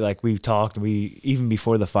was really, like, we talked. We even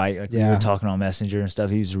before the fight, like, we Yeah. were talking on Messenger and stuff.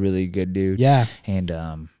 He was a really good dude. Yeah. And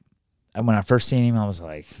when I first seen him, I was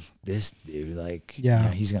like, this dude, like,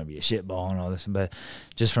 Yeah. he's gonna be a shitball and all this. But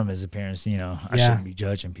just from his appearance, I Yeah. shouldn't be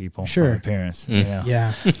judging people Sure. from appearance.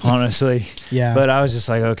 Yeah. Honestly. Yeah. But I was just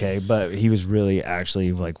like, okay. But he was really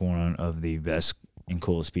actually like one of the best and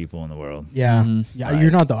coolest people in the world. Yeah. Mhm. Yeah. Like-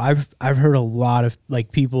 You're not, though. I've heard a lot of,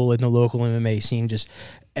 like, people in the local MMA scene, just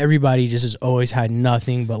everybody just has always had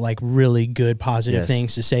nothing but, like, really good positive Yes.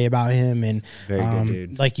 things to say about him. And Very good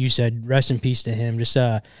dude. like you said, rest in peace to him. Just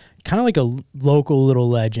kind of like a local little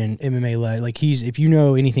legend, MMA legend. Like, if you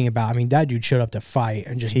know anything about, I mean, that dude showed up to fight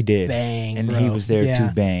and just He did. bang, And bro. he was there Yeah.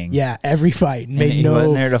 to bang. Yeah, every fight. And Made he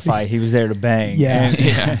wasn't there to fight. He was there to bang. Yeah. And,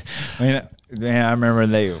 Yeah. I mean, man, I remember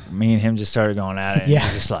me and him just started going at it. And Yeah. It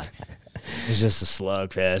was just like, it's just a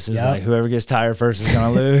slugfest. It's Yep. like whoever gets tired first is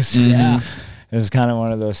gonna lose. Yeah. It was kind of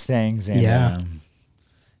one of those things. And, Yeah.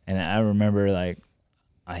 And I remember, like,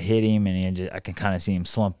 I hit him, and I can kind of see him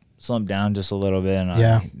slump down just a little bit. And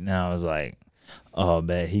Yeah. I was like, oh,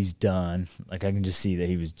 man, he's done. Like, I can just see that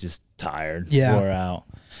he was just tired, Yeah. wore out.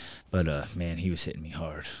 But man, he was hitting me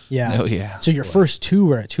hard. Yeah. Oh, yeah. So your first two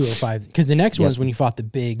were at 205, because the next Yep. one is when you fought the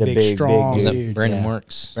big big strong Was that dude. Brandon Yeah.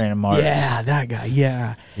 Works? Brandon Marks. Yeah, that guy.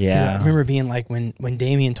 Yeah. 'Cause Yeah. I remember being like, when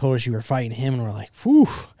Damien told us you were fighting him, and we're like, whew.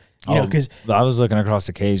 You know, because I was looking across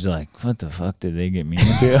the cage like, what the fuck did they get me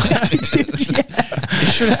into?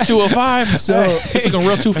 Sure, it's 205. So it's looking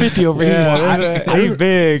real 250 over here. He's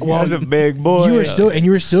big. Well, He's a big boy.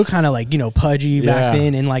 you were still kind of like, pudgy back Yeah.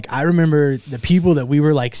 then. And like, I remember the people that we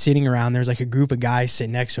were like sitting around, there was like a group of guys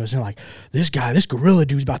sitting next to us, and they're like, this gorilla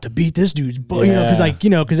dude's about to beat this dude's butt,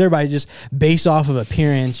 because everybody just based off of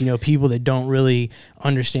appearance, people that don't really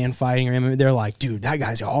understand fighting or MMA, they're like, dude, that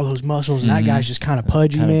guy's got all those muscles, and that guy's just kind of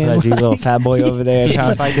pudgy, man. Pudgy little fat boy over there trying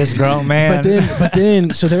to fight this grown man. But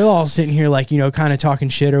then, so they're all sitting here like, kind of talking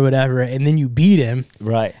shit or whatever, and then you beat him,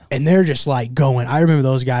 right. and they're just like going. I remember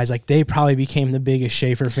those guys, like, they probably became the biggest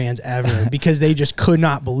Schaefer fans ever because they just could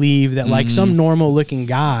not believe that, like, some normal looking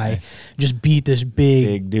guy just beat this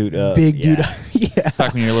big dude up. dude up. Yeah.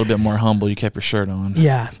 Back when you're a little bit more humble, you kept your shirt on.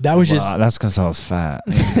 Yeah, that was just That's because I was fat.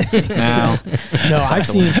 Now, no. I've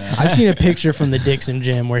seen a picture from the Dixon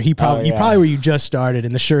gym where you probably where you just started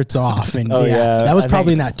and the shirt's off, and that was I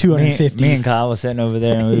probably in think that 250. Me and Kyle was sitting over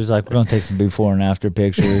there, and we was like, we're gonna take some before and after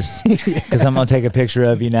pictures because I'm gonna take a picture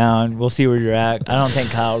of you now, and we'll see where you're at. I don't think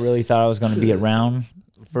Kyle really thought I was gonna be around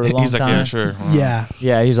for a long He's like, time. yeah, sure. Yeah.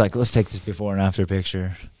 Yeah, he's like, let's take this before and after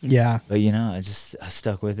picture. Yeah. But I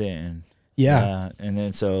stuck with it, and Yeah. and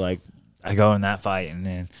then so like I go in that fight, and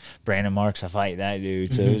then Brandon Marks, I fight that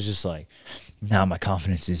dude. So it was just like now my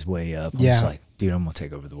confidence is way up. I'm just like, dude, I'm gonna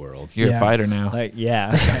take over the world. You're Yeah. a fighter now. Like,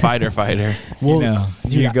 yeah. Fighter. Well,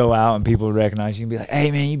 You dude, go out and people recognize you and be like,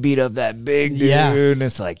 hey man, you beat up that big dude. Yeah. And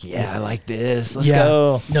it's like, yeah, I like this. Let's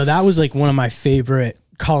go. No, that was like one of my favorite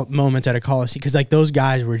moments at a Coliseum, because like those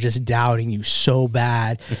guys were just doubting you so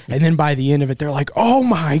bad, and then by the end of it, they're like, "Oh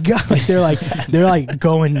my god!" Like they're like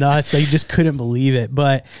going nuts. They just couldn't believe it.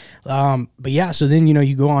 But yeah. So then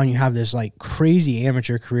you go on, you have this like crazy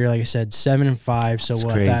amateur career. Like I said, 7-5. So It's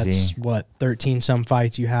what? crazy. That's what 13 some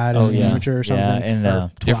fights you had as an amateur or something. Yeah, and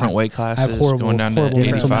Or Different 12. weight I have classes, going down to horrible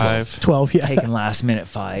mental 85. 12. Yeah. taking last minute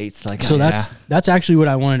fights. Like, So that's actually what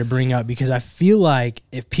I wanted to bring up, because I feel like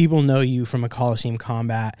if people know you from a Coliseum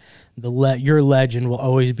combat, your legend will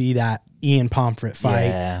always be that Ian Pomfret fight.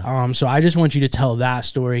 Yeah. So I just want you to tell that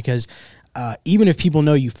story, because even if people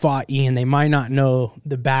know you fought Ian, they might not know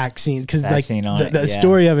the back scene, because like scene on the it, yeah.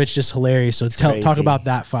 story of it's just hilarious. So talk crazy. about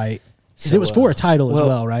that fight. 'Cause So, it was for a title as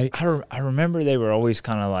well, right? I remember they were always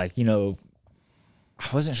kind of like,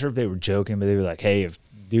 I wasn't sure if they were joking, but they were like, hey, if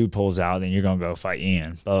dude pulls out, then you're going to go fight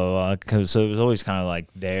Ian. Blah, blah, blah. So it was always kind of like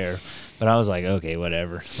there. But I was like, okay,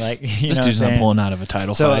 whatever. Like, This dude's not pulling out of a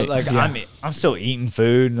title So fight. like I'm still eating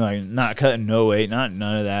food, like not cutting no weight, none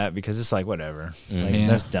of that, because it's like whatever. Like Yeah.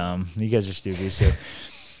 that's dumb. You guys are stupid. So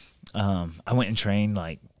I went and trained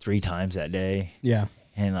like 3 times that day. Yeah.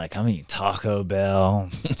 And like I'm eating Taco Bell,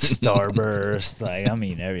 Starburst, like I'm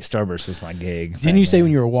eating Starburst was my gig. Didn't you say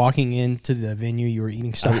when you were walking into the venue you were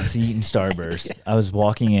eating I stuff? was eating Starburst? I was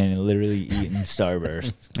walking in and literally eating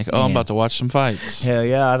Starburst. like, oh, I'm about to watch some fights. Hell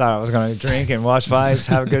yeah, I thought I was gonna drink and watch fights,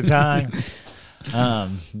 have a good time.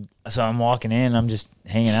 So I'm walking in, I'm just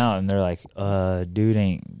hanging out, and they're like, dude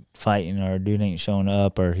ain't fighting, or dude ain't showing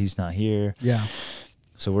up, or he's not here. Yeah.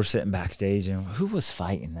 So we're sitting backstage, and who was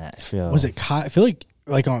fighting that show? Was it Kai? I feel like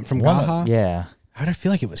from Gaha? Yeah. How did I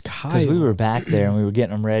feel like it was Kyle? Because we were back there and we were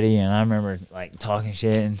getting them ready, and I remember like talking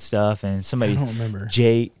shit and stuff, and somebody, I don't remember.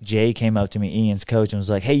 Jay came up to me, Ian's coach, and was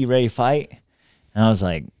like, hey, you ready to fight? And I was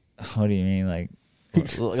like, what do you mean? Like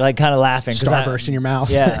kind of laughing. Starburst in your mouth.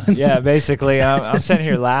 Yeah, basically. I'm sitting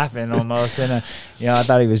here laughing almost, and I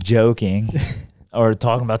thought he was joking or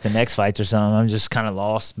talking about the next fights or something. I'm just kind of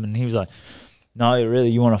lost, and he was like, no, really,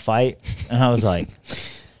 you want to fight? And I was like,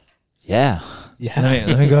 yeah. Yeah.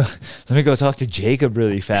 Let me go talk to Jacob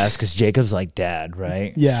really fast, because Jacob's like dad,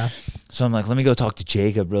 right? Yeah. So I'm like, let me go talk to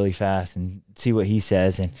Jacob really fast and see what he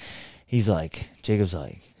says. And Jacob's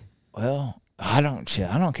like, well, I don't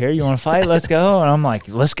care. You want to fight? Let's go. And I'm like,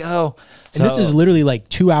 let's go. And this is literally like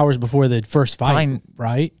 2 hours before the first fight, Fine.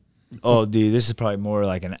 right? Oh, dude, this is probably more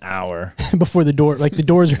like an hour. Before the doors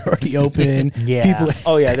are already open. Yeah.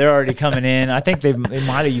 They're already coming in. I think they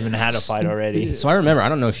might have even had a fight already. So I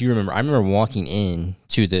don't know if you remember, I remember walking in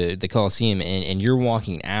to the Coliseum and you're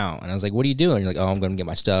walking out, and I was like, what are you doing? You're like, oh, I'm going to get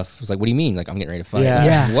my stuff. I was like, what do you mean? Like, I'm getting ready to fight. Yeah.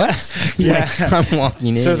 Yeah. What? Yeah. I'm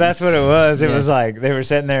walking in. So that's what it was. It Yeah. was like they were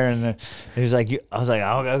sitting there, and it was like I was like,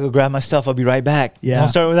 I'll go grab my stuff. I'll be right back. Yeah. Don't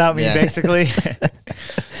start without me, Yeah. basically.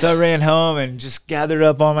 So I ran home and just gathered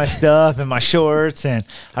up all my stuff and my shorts. And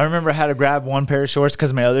I remember I had to grab one pair of shorts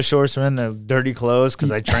because my other shorts were in the dirty clothes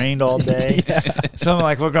because I trained all day. So I'm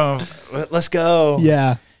like, let's go.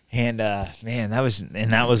 Yeah. And man, that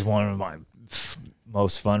was one of my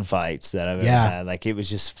most fun fights that I've ever Yeah. had. Like, it was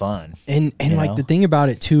just fun. And You like know? the thing about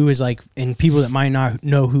it too is like, and people that might not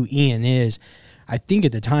know who Ian is, I think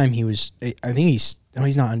at the time he's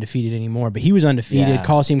not undefeated anymore, but he was undefeated, Yeah.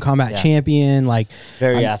 Coliseum Combat Yeah. champion, like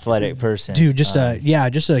Very athletic person. dude, just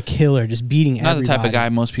a killer, just beating Not everybody. the type of guy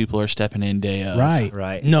most people are stepping in day of. Right.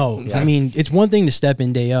 Right. No, Yeah. I mean, it's one thing to step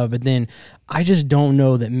in day of, but then I just don't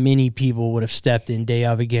know that many people would have stepped in day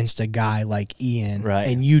of against a guy like Ian. Right.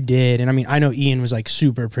 And you did. And I mean, I know Ian was like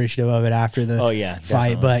super appreciative of it after the Oh, yeah,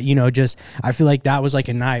 fight, definitely. but just, I feel like that was like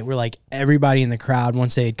a night where like everybody in the crowd,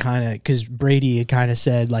 once they had because Brady had kind of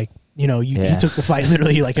said like, he Yeah. took the fight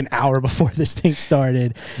literally like an hour before this thing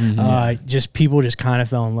started. Just people just kind of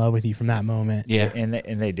fell in love with you from that moment. Yeah. and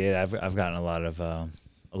they did. I've gotten a lot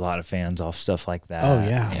of fans off stuff like that. Oh,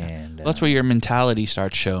 yeah. And Well, that's where your mentality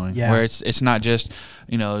starts showing. Yeah. Where it's not just,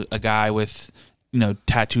 a guy with,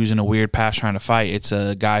 tattoos and a weird past trying to fight. It's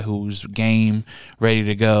a guy who's game, ready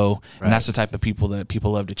to go. Right. And that's the type of people that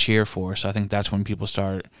people love to cheer for. So I think that's when people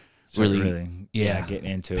start really getting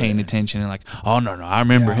into paying it. attention and like, oh no, I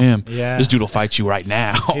remember Yeah. him. Yeah. This dude will fight you right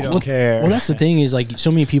now. He don't care. Well, that's the thing is like so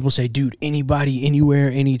many people say, dude, anybody, anywhere,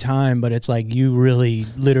 anytime, but it's like you really,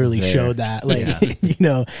 literally There. showed that, like Yeah. you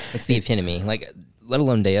know, It's the epitome. Like, let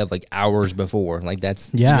alone day of, like hours before. Like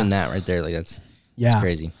that's Yeah. even that right there. Like that's yeah,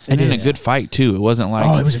 crazy. And It in a is. good fight too. It wasn't like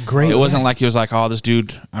Oh, it was a great. It wasn't like he was like, oh, this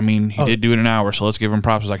dude. I mean, he Oh. did do it in an hour, so let's give him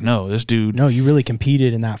props. It was like, no, this dude. No, you really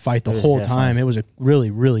competed in that fight the It was whole definitely- time. It was a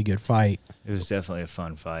really, really good fight. It was definitely a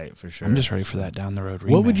fun fight for sure. I'm just ready for that down the road.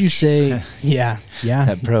 What would you rematch. say? Yeah, yeah.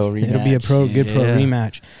 that pro rematch. It'll be a good pro Yeah.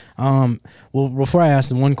 rematch. Well, before I ask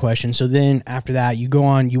the one question, so then after that, you go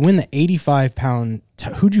on, you win the 85-pound.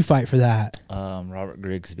 Who'd you fight for that? Robert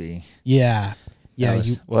Grigsby. Yeah, yeah. That was-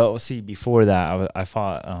 You. well, see, before that, I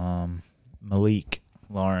fought Malik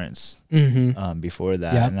Lawrence. Mm-hmm. Before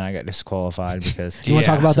that, Yep. and then I got disqualified because You want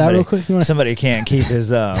to talk about that real quick? You wanna, somebody can't keep his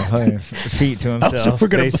feet to himself. so we're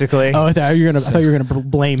gonna- basically. oh, I thought you were gonna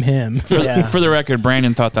blame him. Yeah. For the record,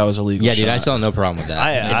 Brandon thought that was illegal. Yeah, dude, I shot. saw no problem with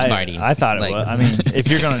that. It's fighting. I thought it Like, was. I mean, if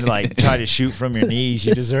you're gonna like try to shoot from your knees,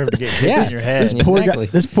 you deserve to get hit Yeah. in your head. This poor Exactly.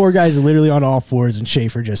 guy. This poor guy's literally on all fours, and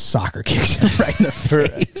Schaefer just soccer kicks him right in the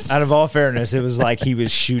face. Out of all fairness, it was like he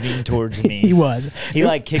was shooting towards me. he was. He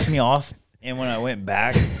like kicked me off, and when I went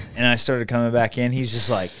back and I started coming back in, he's just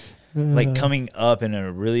like coming up in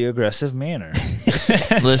a really aggressive manner.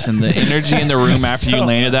 Listen, the energy in the room after you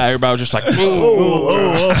landed that, everybody was just like,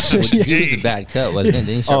 It was a bad cut, wasn't it?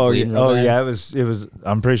 Didn't he start bleeding real bad? yeah, it was.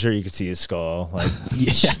 I'm pretty sure you could see his skull. Like,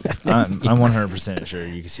 Yeah. I'm 100% sure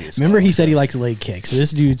you could see his skull. Remember, he said he likes leg kicks.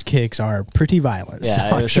 This dude's kicks are pretty violent. Yeah,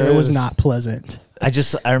 so I'm sure it was was- not pleasant.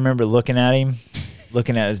 I remember looking at him,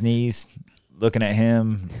 looking at his knees, looking at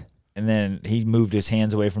him, and then he moved his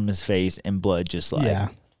hands away from his face, and blood just like Yeah.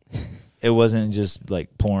 it wasn't just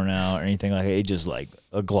like pouring out or anything like that. It just like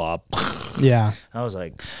a glob. Yeah. I was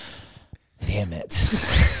like, damn it,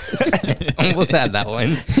 Almost had that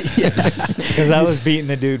one. because I was beating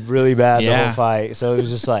the dude really bad the Yeah. whole fight. So it was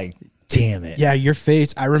just like, damn it. Yeah, your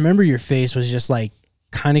face. I remember your face was just like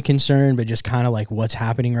kind of concerned, but just kind of like, what's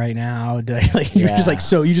happening right now? Did I like? You're just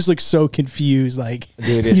Yeah. like you just look so confused. Like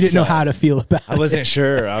Dude, you it didn't know sucked. how to feel about I wasn't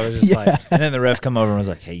sure. I was just Yeah. like, and then the ref come over and was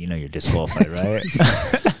like, hey, you know you're disqualified, right?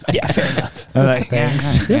 it. Yeah, fair enough. I'm like,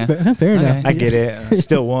 thanks. Yeah. Fair Okay. enough. I get it. I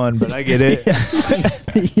still won, but I get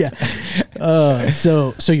it. yeah.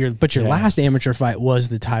 So your Yeah. last amateur fight was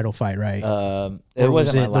the title fight, right? It Or was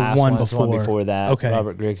wasn't it my the last one one. It was the one before? before that. Okay.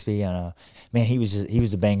 Robert Grigsby. And man, he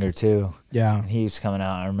was a banger too. yeah. And he was coming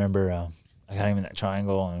out. I remember I got him in that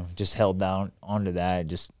triangle and just held down onto that.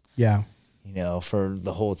 Just Yeah. for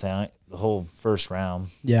the whole thing, the whole first round.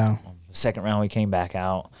 Yeah. The second round we came back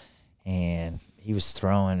out and he was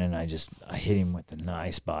throwing, and I hit him with a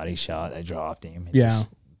nice body shot that dropped him. It Yeah. just,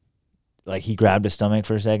 like he grabbed his stomach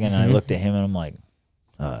for a second, and I Mhm. looked at him and I'm like,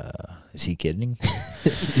 is he kidding?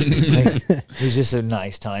 Like, it was just a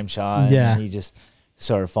nice time shot. Yeah. And he just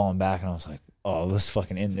started falling back, and I was like, oh, let's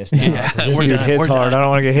fucking end this now. Yeah, 'Cause this we're dude done, hits we're hard. done. I don't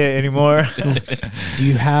want to get hit anymore. Do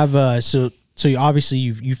you have so you obviously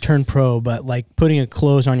you've turned pro, but like putting a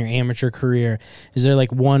close on your amateur career, is there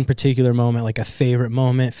like one particular moment, like a favorite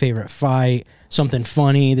moment, favorite fight, something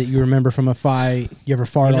funny that you remember from a fight? You ever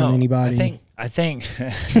fart on anybody? I think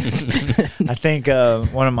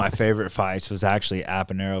one of my favorite fights was actually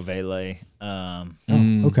Apanero Vele.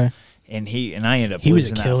 Oh, okay. And I ended up He was a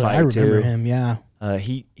losing that killer. fight I remember too. him. Yeah.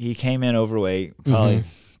 He came in overweight, probably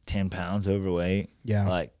 10 pounds overweight. Yeah.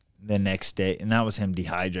 Like the next day, and that was him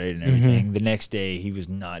dehydrated and everything. The next day, he was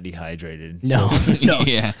not dehydrated. No. So,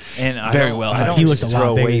 yeah. and I Very don't- well I done. don't He looked just a lot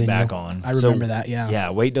throw bigger weight than back you. on. I So, remember that. Yeah. yeah,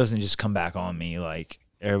 weight doesn't just come back on me like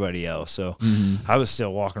everybody else. So I was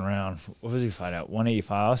still walking around. What was he fight at?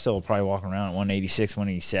 185. I was still probably walking around at 186,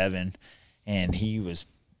 187, and he was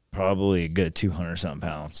probably a good 200 something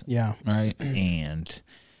pounds. Yeah. Right. And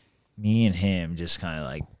me and him just kind of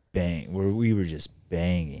like bang, where we were just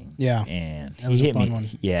banging. Yeah. And That was he a hit fun me. one.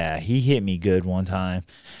 Yeah, he hit me good one time,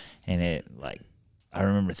 and it like I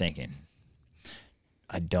remember thinking,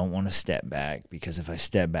 I don't want to step back because if I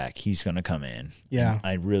step back, he's going to come in. Yeah. And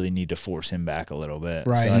I really need to force him back a little bit.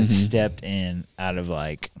 Right. So I Mhm. stepped in out of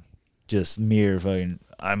like just mere fucking,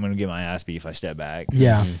 I'm going to get my ass beat if I step back.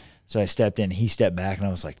 Yeah. So I stepped in, he stepped back, and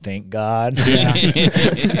I was like, thank God. Yeah.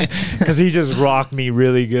 Because he just rocked me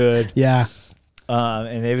really good. Yeah.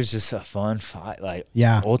 And it was just a fun fight. Like,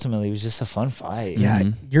 Yeah. ultimately, it was just a fun fight. Yeah,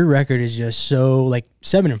 your record is just so like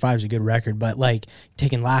 7-5 is a good record, but like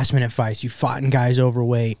taking last minute fights, you fought in guys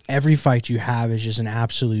overweight. Every fight you have is just an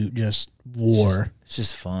absolute just war. It's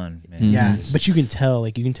just fun, man. Yeah, Just- but you can tell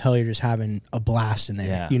you're just having a blast in there.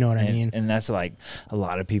 yeah, You know what I And- mean? And that's like a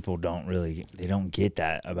lot of people don't get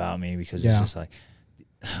that about me because Yeah. it's just like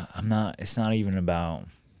it's not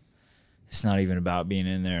even about being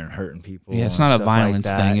in there and hurting people. Yeah, it's and not a stuff like violence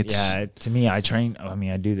that. thing. It's- yeah, to me, I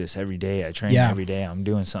do this every day. I train Yeah. every day. I'm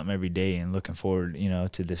doing something every day and looking forward,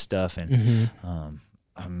 to this stuff. And Mm-hmm.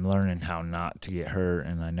 I'm learning how not to get hurt,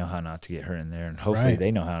 and I know how not to get hurt in there. And hopefully Right.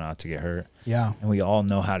 they know how not to get hurt. Yeah, And we all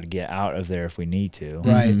know how to get out of there if we need to.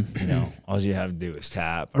 right. All you have to do is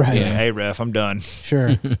tap. Or Right. be like, hey, ref, I'm done.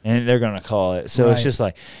 Sure. And they're going to call it. So it's Right. just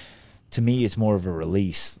like, to me, it's more of a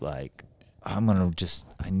release. Like, I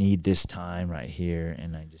need this time right here,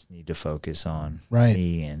 and I just need to focus on Right.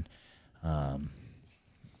 me. And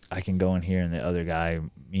I can go in here, and the other guy,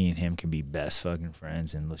 me and him can be best fucking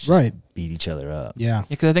friends, and let's just Right. beat each other up. Yeah.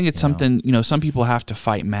 because I think it's You know? something, some people have to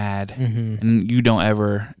fight mad, and you don't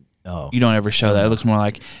ever show that. It looks more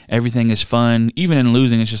like everything is fun. Even in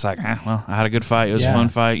losing, it's just like, well, I had a good fight. It was Yeah. a fun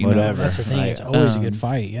fight. You know? Whatever. That's the thing. Like, It's always a um, good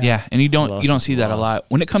fight. Yeah. Yeah, and you don't Loss see is that a loss. lot.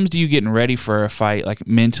 When it comes to you getting ready for a fight, like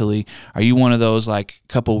mentally, are you one of those like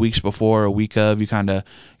couple weeks before, a week of, you kind of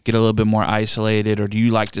get a little bit more isolated, or do you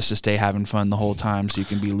like just to stay having fun the whole time so you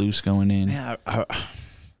can be loose going in? Yeah,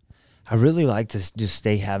 I really like to just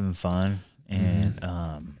stay having fun and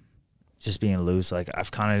just being loose. Like,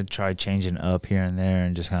 I've kind of tried changing up here and there,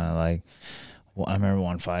 and just kind of like, well, I remember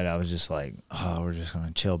one fight I was just like, oh, we're just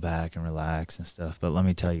gonna chill back and relax and stuff. But let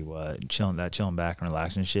me tell you what, chilling back and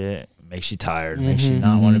relaxing shit makes you tired, makes you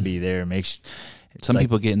not want to be there, Some like-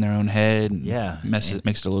 people get in their own head. And Yeah, makes it a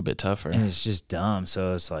little bit tougher. and it's just dumb.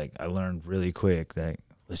 So it's like, I learned really quick that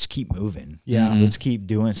let's keep moving. Yeah. Let's keep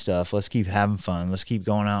doing stuff. Let's keep having fun. Let's keep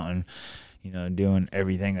going out and, doing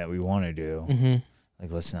everything that we want to do. Mm-hmm.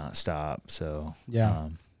 Like, let's not stop. So, Yeah.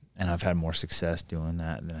 and I've had more success doing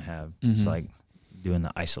that than I have just like doing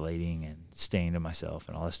the isolating and staying to myself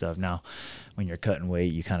and all this stuff. Now, when you're cutting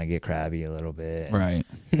weight, you kind of get crabby a little bit. And, Right.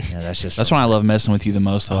 that's just, That's when I love messing with you the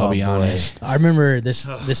most, though, I'll Oh, be boy. honest. I remember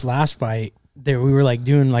this last fight. There, we were like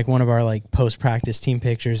doing like one of our like post practice team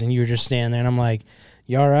pictures, and you were just standing there, and I'm like,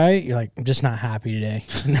 "You all right?" You're like, "I'm just not happy today."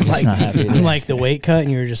 And I'm like, not happy today. I'm like the weight cut,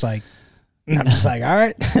 and you were just like, and I'm just like, "All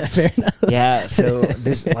right, fair enough." yeah. So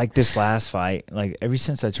this last fight, like ever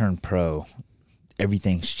since I turned pro,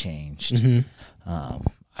 everything's changed. Mm-hmm.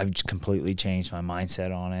 I've just completely changed my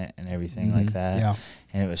mindset on it and everything like that. Yeah.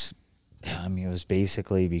 And it was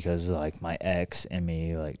basically because like my ex and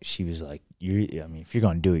me, like she was like, if you're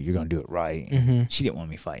gonna do it, you're gonna do it right. Mhm. She didn't want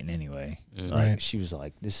me fighting anyway. Like Right. she was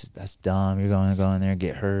like, that's dumb. You're gonna go in there and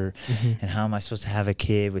get hurt. And how am I supposed to have a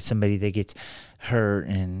kid with somebody that gets hurt?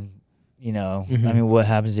 And what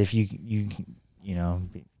happens if you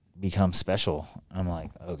become special? I'm like,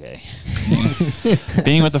 okay.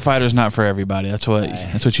 Being with the fighter is not for everybody. That's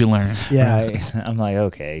what you learn. Yeah. Right? I'm like,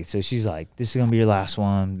 okay. So she's like, this is gonna be your last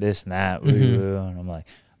one, this and that, Mhm. and I'm like,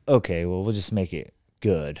 okay, well, we'll just make it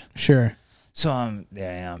good. Sure. So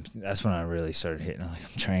that's when I really started hitting. Like,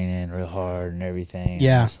 I'm training real hard and everything.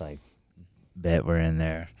 Yeah. It's like, bet we're in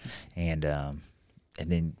there, and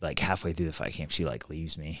then like halfway through the fight camp, she like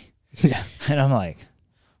leaves me, Yeah. and I'm like,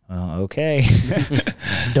 well, okay.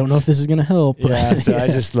 Don't know if this is gonna help. But Yeah, so I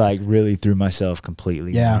just like really threw myself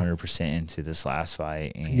completely Yeah. 100% into this last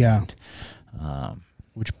fight, and Yeah. um,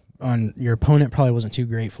 which on your opponent probably wasn't too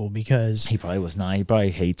grateful because he probably was not. He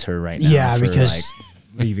probably hates her right now. Yeah, for, because- like,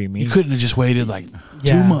 leaving me. You couldn't have just waited like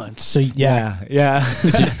yeah. 2 months. So yeah. yeah.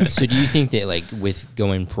 So do you think that like with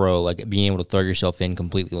going pro, like being able to throw yourself in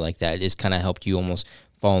completely like that, just kind of helped you almost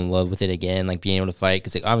fall in love with it again, like being able to fight?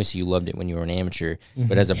 Because like obviously you loved it when you were an amateur,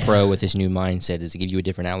 but as a pro with this new mindset, does it give you a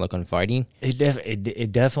different outlook on fighting? It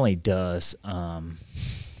definitely does.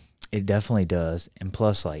 It definitely does. And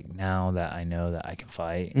plus, like, now that I know that I can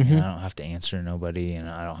fight, and I don't have to answer to nobody, and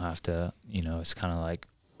I don't have to, it's kind of like,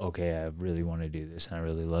 okay, I really want to do this, and I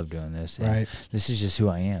really love doing this. And Right. this is just who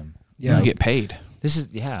I am. Yeah. You get paid. This is,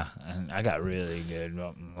 and I got really good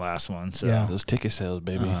on the last one. So, Yeah. Those ticket sales,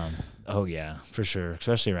 baby. oh, yeah, for sure.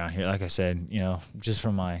 Especially around here. Like I said, just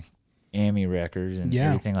from my AMI records and Yeah.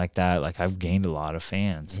 everything like that, like, I've gained a lot of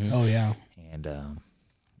fans. Oh yeah.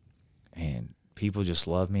 And people just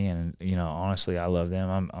love me, and honestly, I love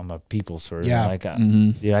them. I'm a people's person. Yeah. Like, I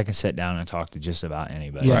can sit down and talk to just about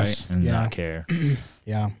anybody, Yes. and Yeah. not care.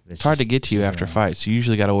 Yeah. It's hard to get to you after fights. You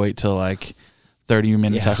usually got to wait till like 30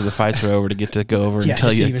 minutes after the fights were over to get to go over and tell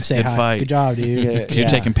just you even say good hi. fight. Good job, dude. Because you're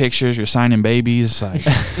taking pictures, you're signing babies. Like,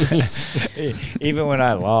 Even when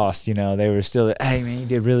I lost, they were still, hey man, you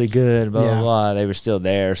did really good, blah Yeah. blah blah. They were still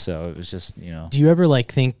there, so it was just, Do you ever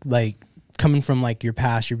like think like coming from like your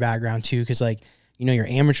past, your background too? Because like your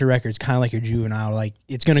amateur record's kind of like your juvenile. Like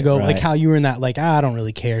it's gonna go like Right. how you were in that like I don't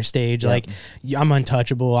really care stage. Yep. Like I'm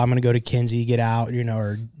untouchable. I'm gonna go to Kinsey, get out,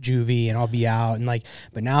 or juvie, and I'll be out. And like,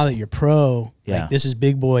 but now that you're pro, Yeah. like this is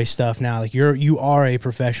big boy stuff now. Like you are a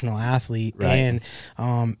professional athlete, Right. and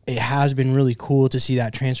it has been really cool to see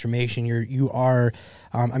that transformation. You are.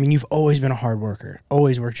 I mean, you've always been a hard worker,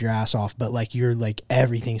 always worked your ass off, but like you're like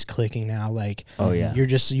everything's clicking now. Like, Oh, yeah.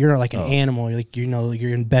 you're like an animal. You're like,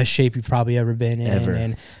 you're in best shape you've probably ever been in, Ever.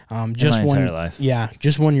 and just my won, entire life. yeah,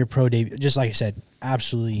 just won your pro debut. Just like I said,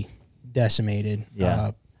 absolutely decimated.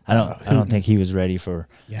 Yeah. I don't think he was ready for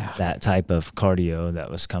Yeah. that type of cardio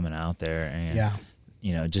that was coming out there, and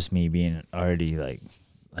Yeah. just me being already like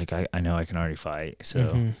I know I can already fight,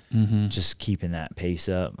 so just keeping that pace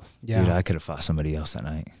up. Yeah. Dude, I could have fought somebody else that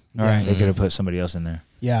night. all right. They could have put somebody else in there.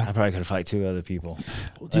 Yeah. I probably could have fight 2 other people.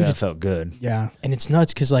 dude, That felt good. Yeah, and it's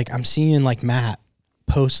nuts because like I'm seeing like Matt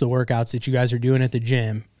post the workouts that you guys are doing at the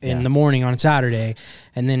gym in Yeah. the morning on Saturday,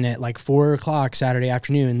 and then at like 4:00 Saturday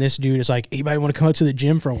afternoon, this dude is like, "Anybody want to come up to the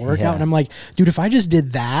gym for a workout?" Yeah. And I'm like, "Dude, if I just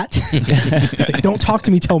did that, like, don't talk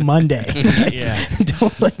to me till Monday." Like, Yeah.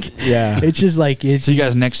 don't like. Yeah. It's just like it's See you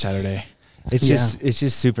guys next Saturday. It's Yeah.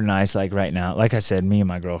 just super nice. Like right now, like I said, me and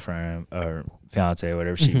my girlfriend or fiance,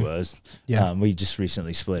 whatever she was, Yeah. we just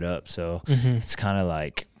recently split up. So it's kind of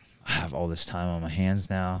like I have all this time on my hands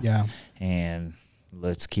now. Yeah. And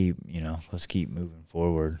let's keep moving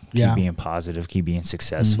forward. Yeah. Keep being positive. Keep being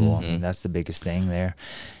successful. I mean, that's the biggest thing there.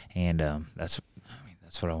 And that's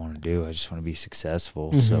what I want to do. I just want to be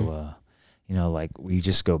successful. So, like we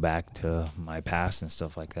just go back to my past and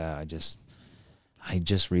stuff like that. I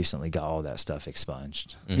just recently got all that stuff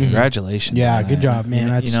expunged. Congratulations. Yeah, on good that. job, man.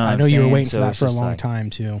 You That's know what I I'm know you were saying? waiting So for that it's for a just long like- time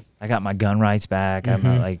too. I got my gun rights back. I'm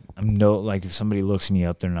not like if somebody looks me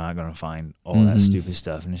up, they're not gonna find all that stupid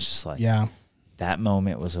stuff. And it's just like Yeah. that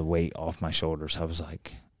moment was a weight off my shoulders. I was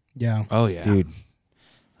like, Yeah. Oh, yeah. dude,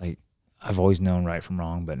 like I've always known right from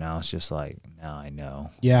wrong, but now it's just like now I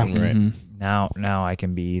know. Yeah. Right. Now I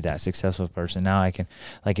can be that successful person. Now I can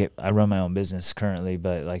I run my own business currently,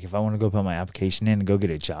 but like if I want to go put my application in and go get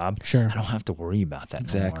a job, Sure. I don't have to worry about that.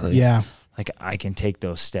 Exactly. No more. Yeah. Like I can take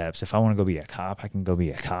those steps. If I want to go be a cop, I can go be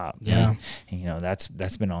a cop. Yeah. And,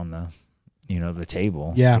 that's been on the the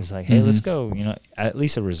table. Yeah. It's like, hey, let's go, at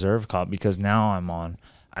least a reserve cop, because now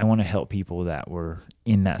I want to help people that were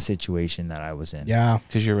in that situation that I was in. Yeah.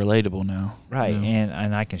 Because you're relatable now. Right. No.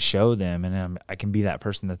 And I can show them, and I can be that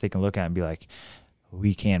person that they can look at and be like,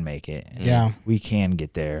 we can make it. And Yeah. we can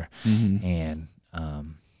get there. Mm-hmm. And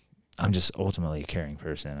I'm just ultimately a caring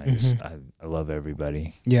person. I love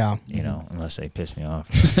everybody, Yeah. unless they piss me off.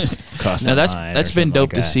 No, that's been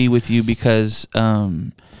dope to see with you, because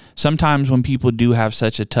sometimes when people do have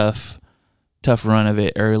such a tough run of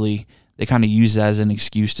it early, they kind of use that as an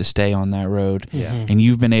excuse to stay on that road. Yeah. And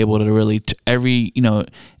you've been able to really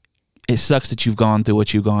it sucks that you've gone through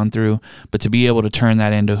what you've gone through, but to be able to turn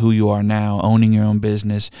that into who you are now, owning your own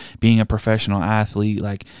business, being a professional athlete,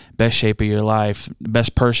 like best shape of your life,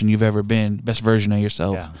 best person you've ever been, best version of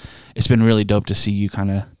yourself. Yeah. It's been really dope to see you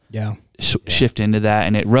kind of Yeah. shift into that,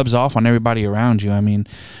 and it rubs off on everybody around you. I mean,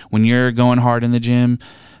 when you're going hard in the gym,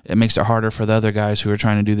 it makes it harder for the other guys who are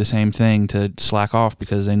trying to do the same thing to slack off,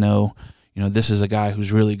 because they know, this is a guy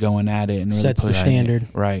who's really going at it and really Sets the pushing it. standard.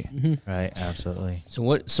 Right. Right. Absolutely. So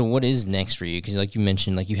what is next for you? Because like you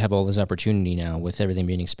mentioned, like you have all this opportunity now with everything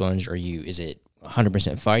being expunged. Is it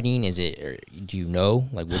 100% fighting? Or do you know?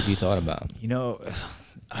 Like, what have you thought about?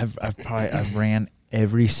 I've ran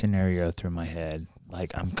every scenario through my head.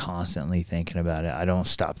 Like I'm constantly thinking about it. I don't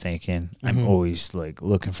stop thinking. I'm always like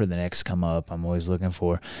looking for the next come up. I'm always looking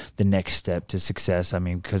for the next step to success. I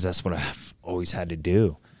mean, because that's what I've always had to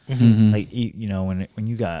do. Like, when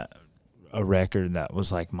you got a record that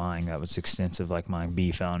was like mine, that was extensive, like mine,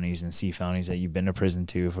 B felonies and C felonies that you've been to prison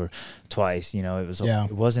to for twice,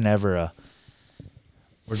 it wasn't ever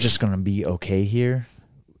we're just going to be okay here.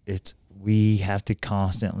 We have to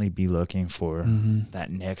constantly be looking for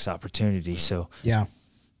that next opportunity. So, Yeah.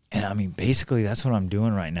 and I mean, basically that's what I'm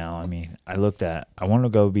doing right now. I mean, I want to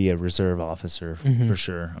go be a reserve officer for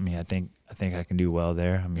sure. I mean, I think I can do well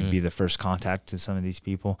there. I mean, be the first contact to some of these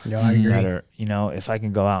people. No, I agree. That are, if I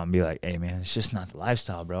can go out and be like, hey man, it's just not the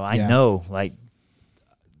lifestyle, bro. I Yeah. know, like,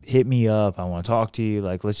 hit me up. I want to talk to you.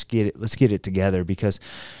 Like, let's get it together, because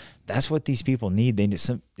that's what these people need. They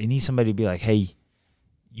need somebody to be like, hey,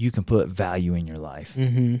 you can put value in your life,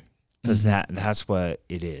 Mm-hmm. because that's what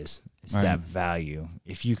it is. It's that value.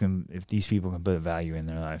 If these people can put value in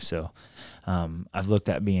their life. So I've looked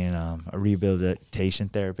at being a rehabilitation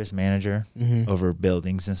therapist manager over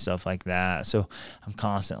buildings and stuff like that. So I'm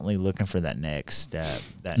constantly looking for that next step,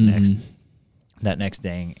 that next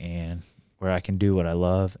thing, and where I can do what I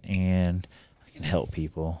love and I can help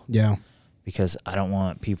people. Yeah. Because I don't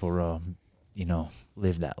want people to,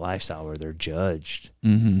 live that lifestyle where they're judged.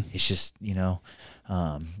 It's just,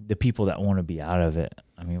 the people that want to be out of it.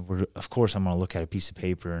 I mean, of course, I'm going to look at a piece of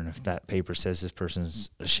paper, and if that paper says this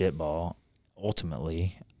person's a shitball,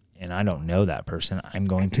 ultimately, and I don't know that person, I'm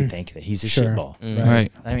going to think that he's a shitball.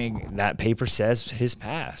 Right. I mean, that paper says his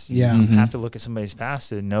past. Yeah. You have to look at somebody's past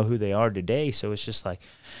to know who they are today. So it's just like,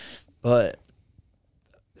 but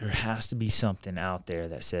there has to be something out there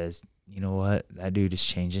that says, you know what, that dude is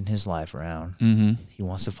changing his life around. He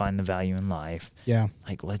wants to find the value in life. Yeah.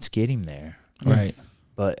 Like, let's get him there. Right.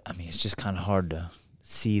 But I mean, it's just kind of hard to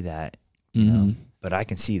see that, you know. But I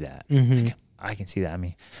can see that. I can see that. I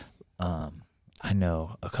mean, I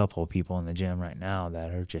know a couple of people in the gym right now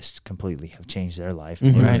that are just completely have changed their life.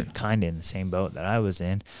 Right. Kind of in the same boat that I was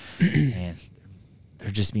in, and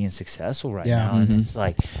they're just being successful right Yeah. now. And it's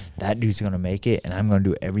like, that dude's going to make it, and I'm going to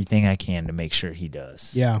do everything I can to make sure he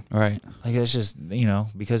does. Yeah. Right. Like, it's just,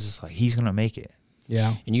 because it's like, he's going to make it.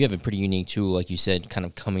 Yeah. And you have a pretty unique tool, like you said, kind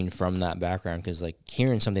of coming from that background, because like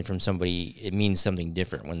hearing something from somebody, it means something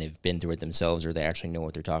different when they've been through it themselves or they actually know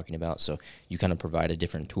what they're talking about. So you kind of provide a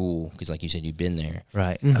different tool because, like you said, you've been there.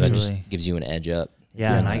 Right. That just Absolutely. gives you an edge up.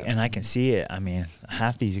 Yeah, and I can see it. I mean,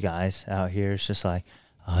 half these guys out here, it's just like,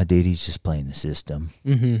 oh, dude, he's just playing the system.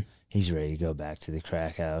 He's ready to go back to the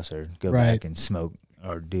crack house or go back and smoke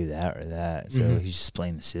or do that or that. So he's just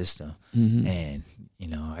playing the system. And,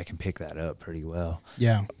 I can pick that up pretty well.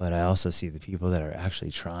 Yeah. But I also see the people that are actually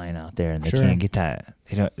trying out there, and they Sure. can't get that.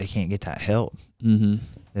 They can't get that help.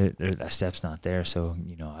 That step's not there. So,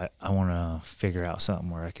 I want to figure out something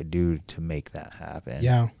where I could do to make that happen.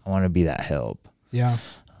 Yeah. I want to be that help. Yeah.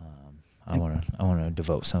 I want to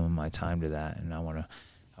devote some of my time to that, and I want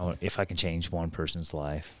if I can change one person's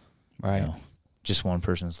life, Right. Just one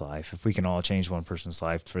person's life. If we can all change one person's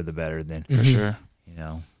life for the better, then For sure.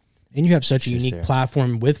 And you have such a It's just unique there.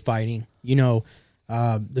 platform with fighting.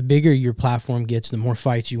 The bigger your platform gets, the more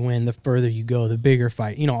fights you win, the further you go, the bigger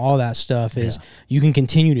fight. All that stuff is you can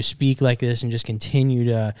continue to speak like this and just continue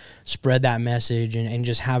to spread that message and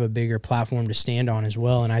just have a bigger platform to stand on as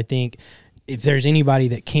well. And I think if there's anybody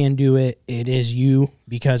that can do it, it is you,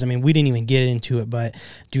 because, we didn't even get into it, but,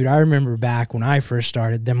 dude, I remember back when I first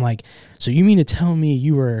started, them like, so you mean to tell me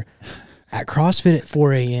you were at CrossFit at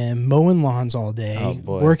 4 a.m., mowing lawns all day,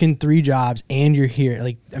 working 3 jobs, and you're here?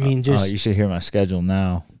 Like, you should hear my schedule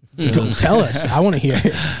now. Go tell us. I want to hear it,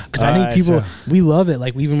 because I think people, we love it.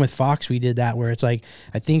 Like, even with Fox, we did that, where it's like,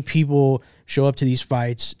 I think people show up to these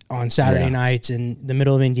fights on Saturday nights in the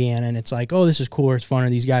middle of Indiana, and it's like, oh, this is cool, or it's fun, or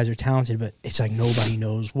these guys are talented, but it's like nobody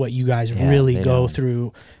knows what you guys really go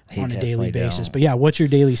through on a daily basis. But yeah, what's your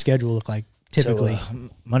daily schedule look like typically? So,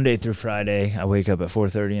 Monday through Friday, I wake up at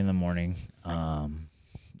 4:30 in the morning,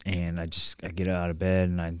 and I get out of bed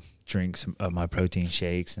and I drink some of my protein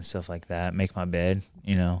shakes and stuff like that. Make my bed.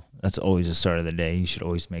 That's always the start of the day. You should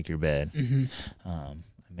always make your bed. I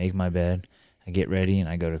make my bed. I get ready and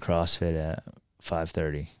I go to CrossFit at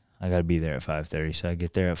 5:30. I got to be there at 5:30, so I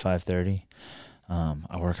get there at 5:30.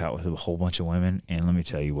 I work out with a whole bunch of women, and let me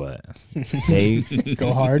tell you what, they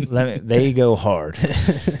Go hard. They go hard.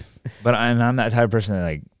 But I'm that type of person that,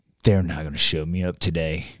 like, they're not going to show me up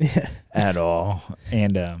today at all.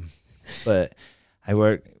 And but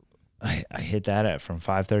I hit that at from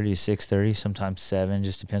 5:30 to 6:30, sometimes 7,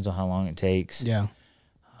 just depends on how long it takes. Yeah.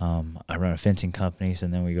 I run a fencing company, so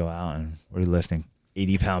then we go out and we're lifting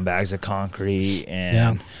 80-pound bags of concrete,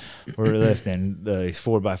 and we're lifting the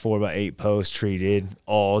 4x4x8 posts treated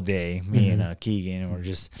all day. Me and Keegan, and we're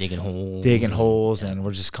just Digging holes, and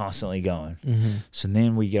we're just constantly going. So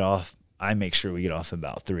then we get off. I make sure we get off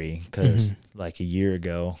about 3, because like a year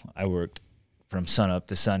ago, I worked from sun up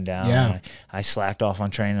to sundown. Yeah. I slacked off on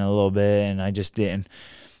training a little bit, and I just didn't.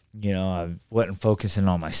 I wasn't focusing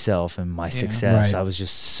on myself and my success. Right. I was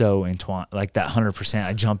just so entwined, like that 100%.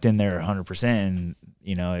 I jumped in there 100%, and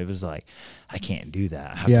it was like, I can't do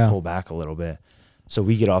that. I have to pull back a little bit. So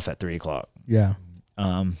we get off at 3:00. Yeah.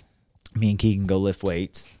 Me and Keegan go lift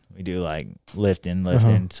weights. We do like lifting,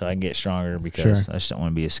 so I can get stronger, because I just don't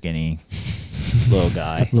want to be a skinny little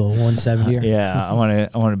guy. Little 170. Yeah, I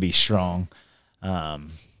want to be strong.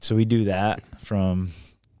 So we do that from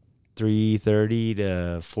 3:30 to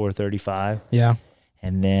 4:35. Yeah.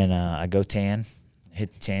 And then I go tan.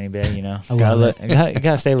 hit the tanning bed, you know. I love it.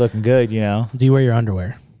 Gotta stay looking good, you know. Do you wear your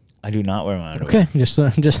underwear? I do not wear my underwear. Okay, just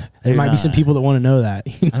there might be some not. people that want to know that.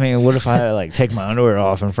 I mean, what if I had to, like, take my underwear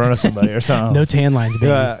off in front of somebody or something? No tan lines,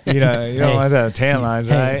 baby. You don't want that tan lines,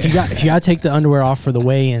 Hey, right? if you got to take the underwear off for the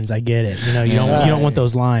weigh-ins, I get it. You know, you don't want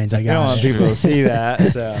those lines. I You don't got want it. people to see that.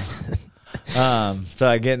 So, so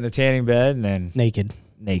I get in the tanning bed and then Naked,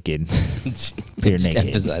 naked. Pure Just naked.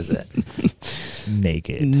 emphasize that.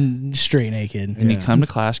 Naked. straight naked. And you come to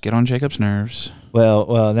class, get on Jacob's nerves.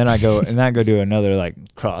 Well, then I go do another like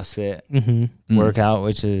CrossFit Mm-hmm. workout,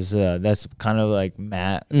 which is that's kind of like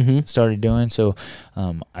Matt Mm-hmm. started doing. So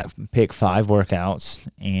I pick 5 workouts,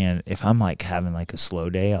 and if I'm like having like a slow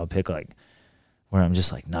day, I'll pick like where I'm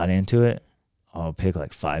just like not into it. I'll pick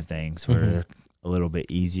like 5 things where Mhm. they're a little bit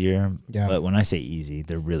easier. Yeah. But when I say easy,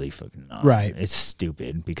 they're really fucking not. Right. It's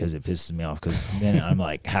stupid because it pisses me off because then I'm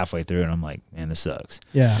like halfway through and I'm like, man, this sucks.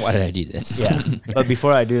 Yeah. Why did I do this? Yeah. But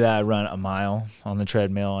before I do that, I run a mile on the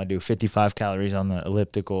treadmill. I do 55 calories on the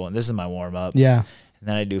elliptical, and this is my warm up. Yeah. And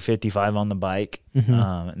then I do 55 on the bike,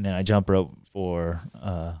 Mhm. and then I jump rope for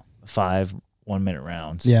 5 1-minute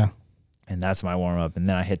rounds. Yeah. And that's my warm up. And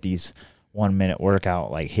then I hit these 1-minute workout,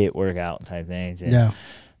 like hit workout type things. And, Yeah.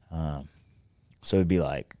 so it'd be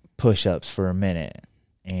like push ups for a minute,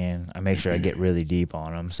 and I make sure I get really deep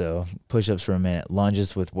on them. So push ups for a minute,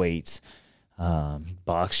 lunges with weights,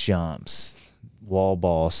 box jumps, wall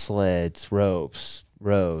ball, sleds, ropes,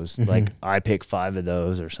 rows. Mhm. Like I pick 5 of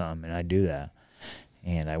those or something, and I do that.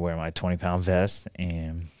 And I wear my 20-pound vest,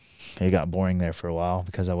 and it got boring there for a while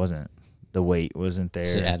because the weight wasn't there.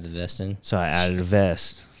 So add the vest in. So I added a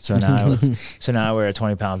vest. So now I wear a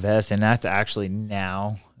 20-pound vest, and that's actually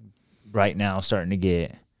right now starting to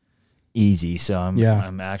get easy. So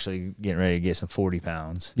I'm actually getting ready to get some 40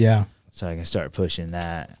 pounds. Yeah. So I can start pushing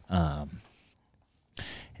that.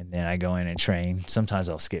 And then I go in and train. Sometimes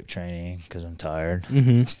I'll skip training because I'm tired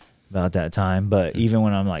Mm-hmm. about that time. But even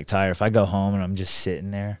when I'm like tired, if I go home and I'm just sitting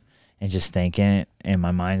there and just thinking, and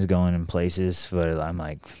my mind's going in places, but I'm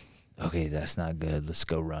like, okay, that's not good. Let's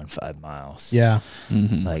go run 5 miles. Yeah.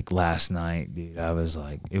 Mm-hmm. Like last night, dude, I was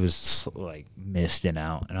like, it was like misting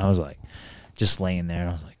out, and I was like, just laying there, and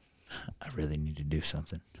I was like, I really need to do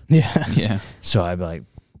something. Yeah. Yeah. So I like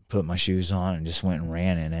put my shoes on and just went and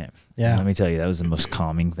ran in it. Yeah. And let me tell you, that was the most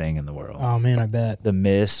calming thing in the world. Oh man, I bet. The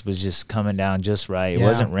mist was just coming down just right. It Yeah.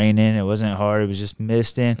 wasn't raining. It wasn't hard. It was just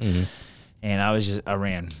misting. Mm-hmm. And I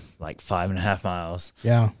ran like 5.5 miles.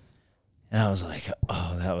 Yeah. And I was like,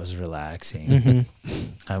 oh, that was relaxing. Mm-hmm.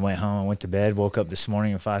 I went home, I went to bed, woke up this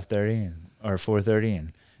morning at 5:30 or 4:30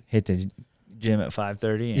 and hit the gym at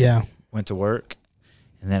 5:30 and Yeah. went to work.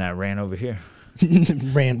 And then I ran over here.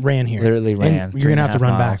 ran here. Literally ran. And you're gonna have to 3.5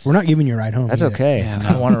 run miles. back. We're not giving you a ride home. That's either. okay. Yeah, I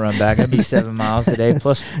don't no. want to run back. That'd be 7 miles a day.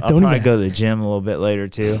 Plus, I'll Don't probably even- go to the gym a little bit later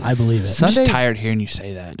too. I believe it. I'm Sundays- just tired hearing you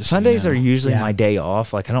say that. Just so you Sundays know. are usually Yeah. my day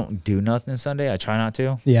off. Like I don't do nothing Sunday. I try not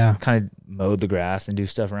to. Yeah. Kind of mow the grass and do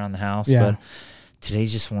stuff around the house. Yeah. But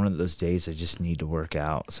today's just one of those days I just need to work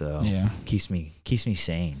out. So Yeah. keeps me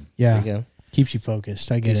sane. Yeah. There you go. Keeps you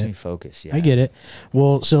focused. I get Keeps it. me focused. Yeah. I get it.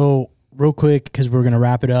 Well, so real quick, because we're gonna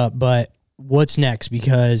wrap it up, but what's next?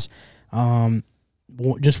 Because,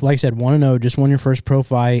 just like I said, 1-0, just won your first pro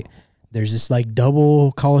fight. There's this like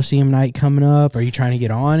double Coliseum night coming up. Are you trying to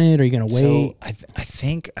get on it? Are you gonna wait? So I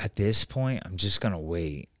think at this point I'm just gonna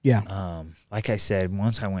wait. Yeah. Like I said,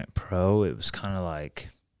 once I went pro, it was kind of like,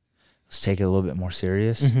 let's take it a little bit more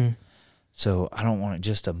serious. Mm-hmm. So I don't want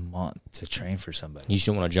just a month to train for somebody. You just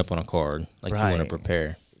don't want to jump on a card. Like you want to Right.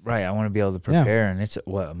 prepare. Right. I want to be able to Yeah. prepare, and it's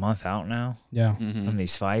a month out now Yeah. Mhm. from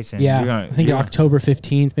these fights. And Yeah. you're gonna, I think you're gonna- October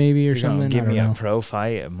 15th maybe or you're gonna something. give I don't me know. a pro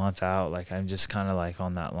fight a month out. Like I'm just kind of like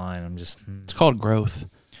on that line. I'm just. It's called growth.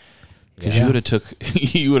 Because Yeah. you would have took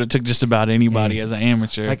you would have took just about anybody Yeah. as an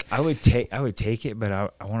amateur. Like I would take it, but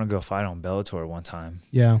I want to go fight on Bellator one time.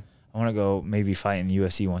 Yeah. I want to go maybe fight in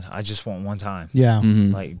UFC one time. I just want one time. Yeah.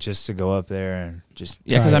 Mhm. Like just to go up there and just.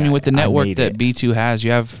 Yeah, because I mean, with the I network need that it. B2 has,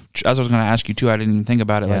 you have. As I was going to ask you too, I didn't even think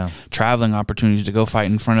about it. Yeah. Like traveling opportunities to go fight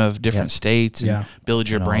in front of different Yeah. states and Yeah. build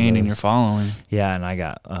your And all brand and those. your following. Yeah, and I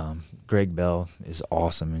got Greg Bell is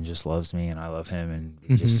awesome and just loves me, and I love him, and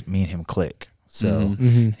Mhm. just me and him click. So Mhm.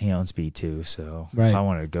 Mm-hmm. he owns B2. So Right. if I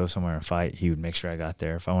wanted to go somewhere and fight, he would make sure I got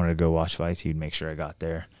there. If I wanted to go watch fights, he would make sure I got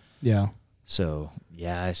there. Yeah. So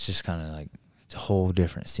yeah, it's just kind of like it's a whole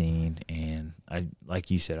different scene, and I like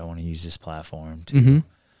you said, I want to use this platform to Mm-hmm.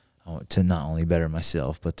 I want to not only better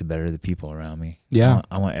myself, but to better the people around me. Yeah.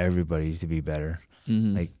 I want everybody to be better.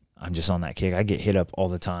 Mhm. Like I'm just on that kick. I get hit up all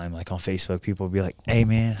the time. Like on Facebook, people will be like, "Hey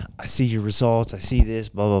man, I see your results. I see this,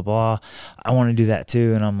 blah blah blah. I want to do that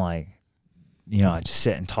too." And I'm like, I just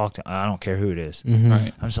sit and talk to. I don't care who it is. Mhm.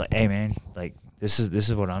 Right. I'm just like, hey man, like this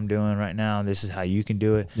is what I'm doing right now. This is how you can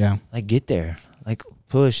do it. Yeah. Like get there, like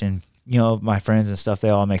push. And my friends and stuff, they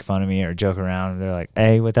all make fun of me or joke around. They're like,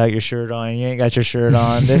 hey, without your shirt on, you ain't got your shirt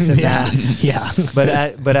on, this and Yeah. that. Yeah.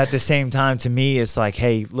 But at the same time, to me, it's like,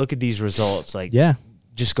 hey, look at these results. Like, Yeah.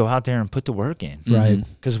 just go out there and put the work in. Right.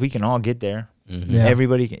 Because we can all get there. Yeah.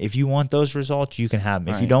 Everybody can. If you want those results, you can have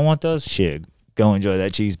them. If you Right. don't want those, shit, go enjoy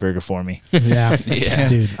that cheeseburger for me. Yeah. Yeah.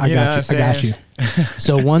 Dude, I You know got what you. I I'm got you.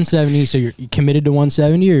 So 170. So you're committed to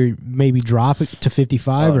 170, or maybe drop it to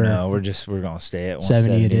 55, or No, we're gonna stay at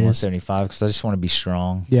 70 it 170, is. 175 because I just want to be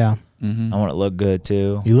strong. yeah. Mm-hmm. I want to look good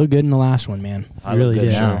too. You look good in the last one, man. I You look really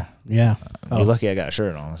good did. now. Yeah. You're lucky I got a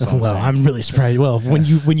shirt on. That's all Well, saying. I'm really surprised. Well, when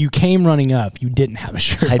you came running up, you didn't have a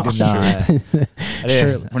shirt. I on. did not. I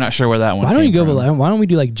did. We're not sure where that one. Why don't you came go? from. Why don't we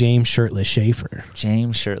do like James shirtless Schaefer?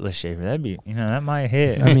 James shirtless shaver. That'd be, that might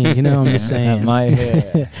hit. I mean, I'm just that saying. might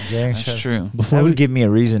hit. James That's shirtless. true. Before That we would give me a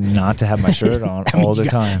reason not to have my shirt on I mean, all the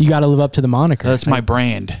time. you got to live up to the moniker. That's my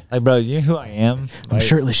brand. Like, bro, you know who I am? I'm Like,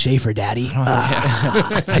 shirtless Schaefer, Daddy.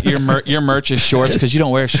 Your merch is shorts because you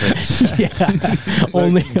don't wear shirts.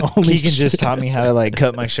 only Keegan just taught me how to like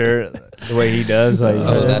cut my shirt the way he does. Like,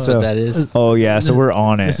 Oh, that's so- what that is. Oh yeah, so we're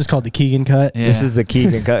on it. This is called the Keegan cut. Yeah. This is the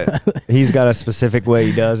Keegan cut. He's got a specific way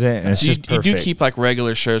he does it, and it's So you, just you perfect. do keep like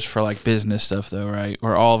regular shirts for like business stuff though, right?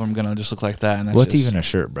 Or all of them gonna just look like that? And that's What's just even a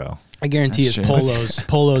shirt, bro? I guarantee That's it's true.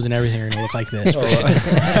 polos and everything are gonna look like this.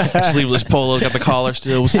 sleeveless polo? Got the collar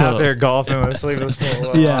still. What's Out up? there golfing with a sleeveless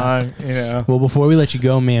polo Yeah. on, Well, before we let you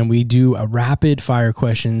go, man, we do a rapid fire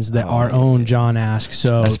questions that our own John asks.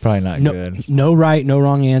 So That's probably not no, good. no right, no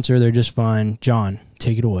wrong answer. They're just fun. John,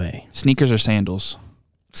 take it away. Sneakers or sandals?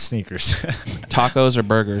 Sneakers, Tacos or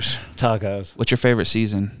burgers? tacos. What's your favorite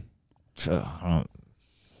season? Oh,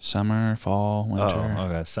 Summer, fall, winter?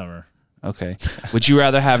 okay, summer. Okay. Would you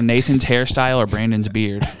rather have Nathan's hairstyle or Brandon's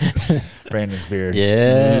beard? Brandon's beard.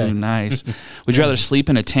 Yeah. Ooh, nice. Would you rather sleep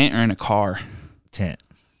in a tent or in a car? Tent.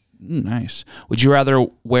 Ooh, nice. Would you rather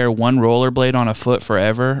wear one rollerblade on a foot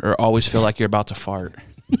forever or always feel like you're about to fart?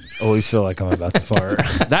 Always feel like I'm about to fart.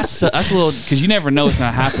 That's a little, because you never know what's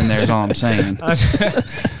going to happen there is all I'm saying.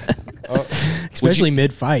 Especially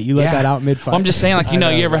mid fight. You let Yeah. that out mid fight. Well, I'm just saying, like, I know.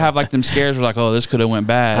 you ever have like them scares where like, oh, this could have went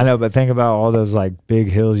bad. I know, but think about all those like big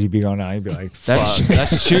hills you'd be going down. You'd be like, That's fuck.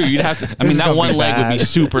 that's true. You'd have to. I mean, is that gonna one be leg would be bad.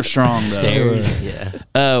 super strong though. Stairs.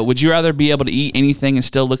 Yeah. Would you rather be able to eat anything and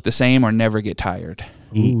still look the same, or never get tired?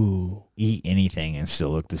 Ooh. Eat anything and still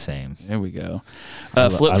look the same. There we go. I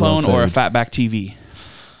Flip love phone or a food. fatback TV?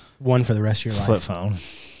 One for the rest of your life. Flip phone.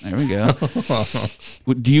 There we go.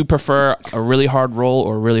 Do you prefer a really hard roll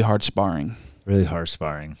or really hard sparring? Really hard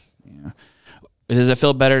sparring. Yeah. Does it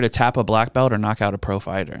feel better to tap a black belt or knock out a pro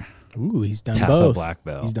fighter? Ooh, he's done Tap both. a black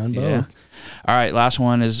belt. He's done Yeah. both. All right, last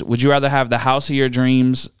one is: would you rather have the house of your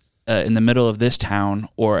dreams in the middle of this town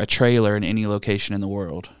or a trailer in any location in the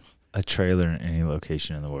world? A trailer in any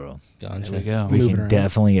location in the world. There we Gotcha. go. We Move it can around.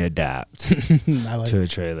 definitely adapt I like to a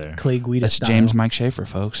trailer. Clay Guida That's style. James Mike Schaefer,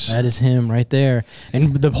 folks. That is him right there.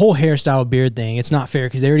 And the whole hairstyle beard thing, it's not fair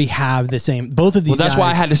because they already have the same. Both of these Well, that's guys,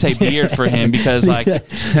 why I had to say beard for him because, like,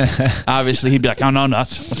 obviously he'd be like, "Oh no,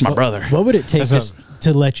 that's my brother." What would it take That's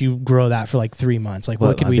to let you grow that for like 3 months? Like, what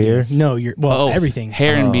What, could my we beard? do? No, everything.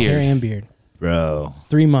 hair and beard. Hair and beard. Bro.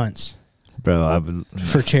 3 months I would.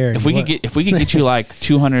 for charity. If we could get you like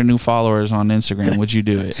 200 new followers on Instagram, would you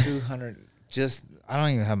do it? 200. I don't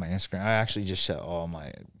even have my Instagram. I actually just shut all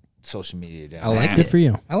my social media down. I like Good it. for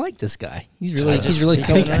you. I like this guy. He's really I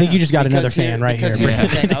think you just got another fan right here. Because bro. here's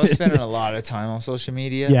the thing, I was spending a lot of time on social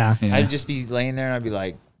media. Yeah. Yeah. I'd just be laying there and I'd be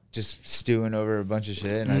like just stewing over a bunch of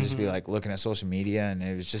shit, and I'd just Mm-hmm. be like looking at social media, and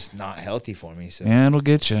it was just not healthy for me. So, Yeah, it'll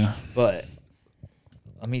get you. but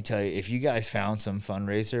let me tell you, if you guys found some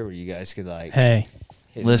fundraiser where you guys could like, Hey,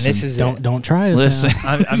 hit- Listen, this is it. don't try us. Listen,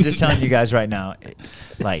 now. I'm just telling you guys right now,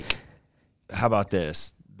 like, how about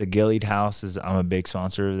this? The Gilead House I'm a big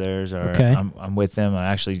sponsor of theirs. Or Okay. I'm with them. I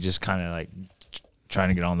actually just kind of like trying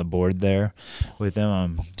to get on the board there with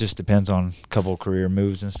them. Just depends on a couple of career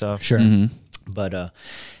moves and stuff. Sure. Mhm. But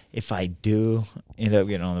if I do end up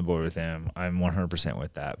getting on the board with them, I'm 100%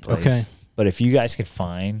 with that place. Okay. But if you guys could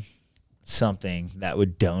find something that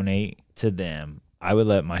would donate to them, I would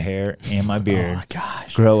let my hair and my beard Oh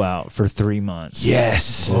gosh. grow out for 3 months.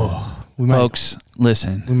 Yes. Oh, We might, Folks,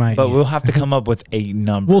 listen. we might. But we'll have to come up with a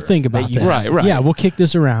number. We'll think about that. Right. Yeah, we'll kick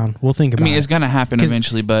this around. We'll think I about mean, it's it. gonna happen 'Cause-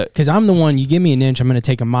 eventually, but Because I'm the one, you give me an inch, I'm going to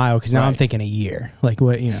take a mile. Because now I'm Right. thinking a year. Like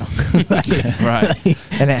what, you know. right.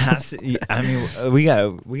 And it has to. I mean, we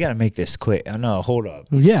gotta make this quick. Oh, no, hold up.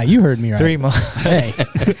 Yeah, you heard me right. 3 months. Hey,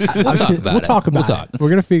 We'll talk about we'll it. talk about We'll talk. it. We're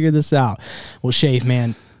gonna figure this out. Well, Shafe,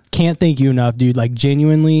 man, can't thank you enough, dude. Like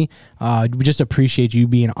genuinely, we just appreciate you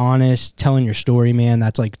being honest, telling your story, man.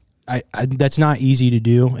 That's like, I that's not easy to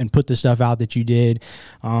do, and put the stuff out that you did,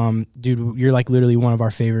 dude. You're like literally one of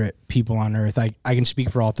our favorite people on earth. I can speak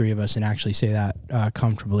for all three of us and actually say that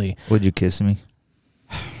comfortably. Would you kiss me?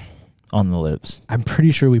 On the lips, I'm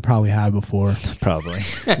pretty sure we probably have before. probably.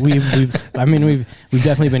 we've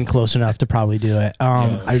definitely been close enough to probably do it.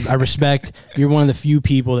 I respect. You're one of the few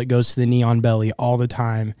people that goes to the Neon Belly all the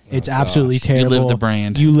time. It's absolutely terrible. You live the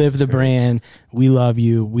brand. You live the brand. We love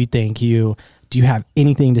you. We thank you. Do you have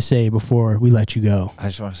anything to say before we let you go? I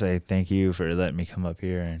just want to say thank you for letting me come up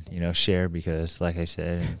here and share, because, like I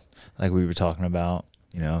said, and like we were talking about,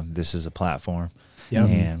 this is a platform, Yep.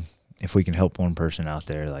 and if we can help one person out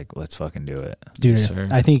there, like, let's fucking do it. Dude, Yes, sir.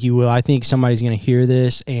 I think you will. I think somebody's going to hear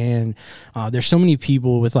this, and there's so many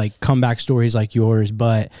people with like comeback stories like yours,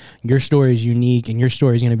 but your story is unique, and your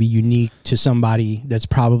story is going to be unique to somebody that's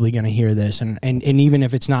probably going to hear this. And even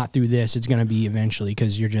if it's not through this, it's going to be eventually,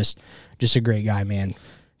 because you're just a great guy, man.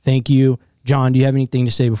 Thank you. John, do you have anything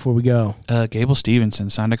to say before we go? Gable Stevenson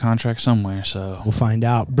signed a contract somewhere, so We'll find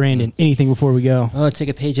out. Brandon, anything before we go? Oh, take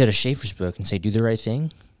a page out of Schaefer's book and say, do the right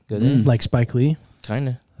thing. Go there. Like Spike Lee? Kind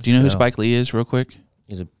of. do you know who go. Spike Lee is, real quick?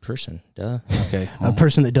 He's a person. Duh. Okay, A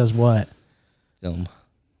person that does what? Film.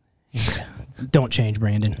 Don't change,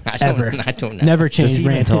 Brandon. I Ever. don't know. Never Does change, he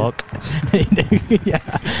even Brandon. talk? Yeah,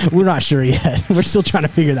 we're not sure yet. We're still trying to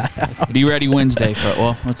figure that out. be ready Wednesday. It's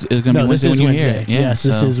going to No, be this Wednesday is when you Wednesday. hear it. Yeah, Yes,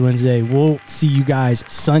 this so- is Wednesday. We'll see you guys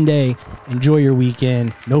Sunday. Enjoy your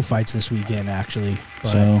weekend. No fights this weekend, actually.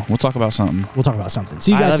 But So we'll talk about something. we'll talk about something.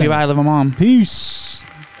 See you I guys love you. Sunday. Bye. I love my mom. Peace.